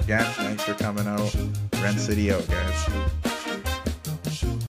hyped. Again, thanks for coming out. Ren City out, guys.